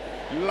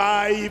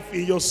 Life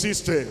in your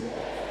system.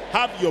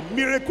 Have your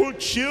miracle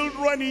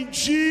children in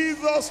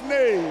Jesus'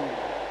 name.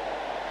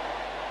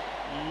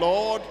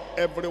 Lord,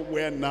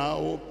 everywhere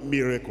now,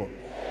 miracle.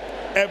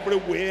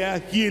 Everywhere,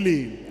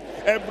 healing.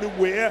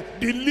 Everywhere,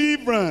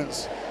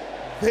 deliverance.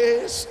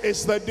 This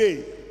is the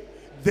day.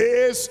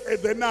 This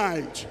is the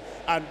night.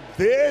 And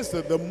this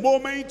is the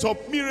moment of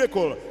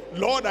miracle.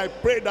 Lord, I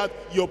pray that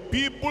your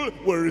people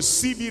will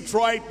receive it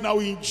right now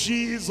in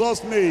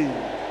Jesus' name.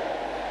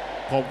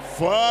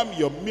 Confirm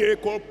your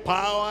miracle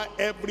power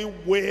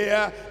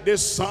everywhere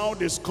this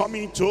sound is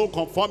coming to.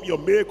 Confirm your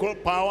miracle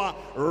power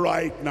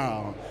right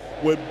now.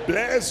 We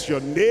bless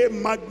your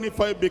name,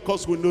 magnify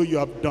because we know you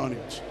have done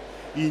it.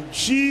 In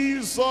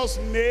Jesus'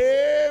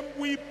 name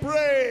we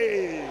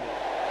pray.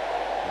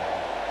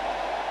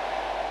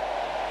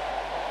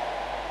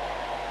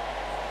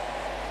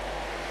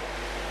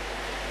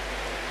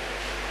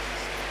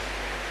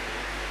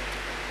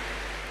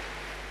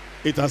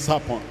 It has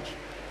happened.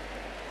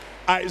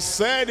 I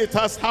said it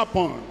has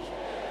happened.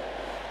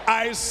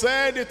 I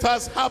said it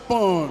has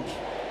happened.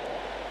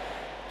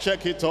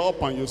 Check it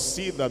up and you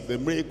see that the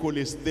miracle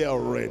is there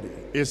already.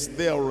 It's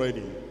there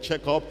already.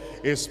 Check up.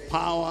 It's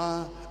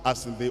power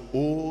as in the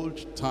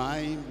old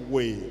time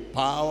way.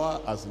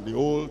 Power as in the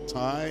old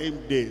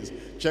time days.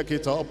 Check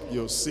it up.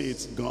 You'll see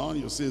it's gone.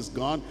 You'll see it's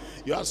gone.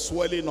 You are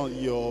swelling on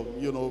your,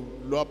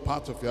 lower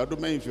part of your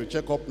abdomen. If you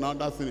check up now,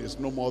 that thing is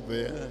no more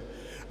there.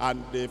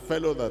 And the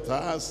fellow that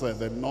has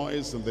the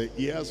noise in the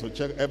ears, so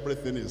check,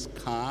 everything is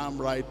calm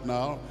right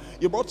now.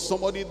 You brought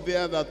somebody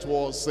there that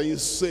was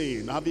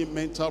insane, having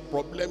mental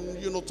problem,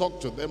 talk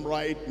to them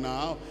right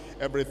now.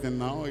 Everything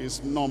now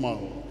is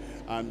normal.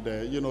 And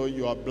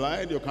you are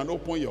blind, you can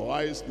open your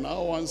eyes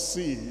now and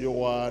see.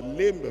 You are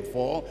lame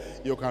before,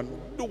 you can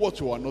do what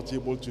you are not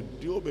able to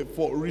do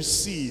before.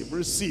 Receive,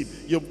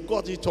 receive. You've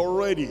got it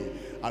already.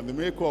 And the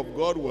miracle of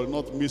God will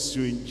not miss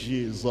you in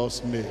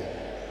Jesus' name.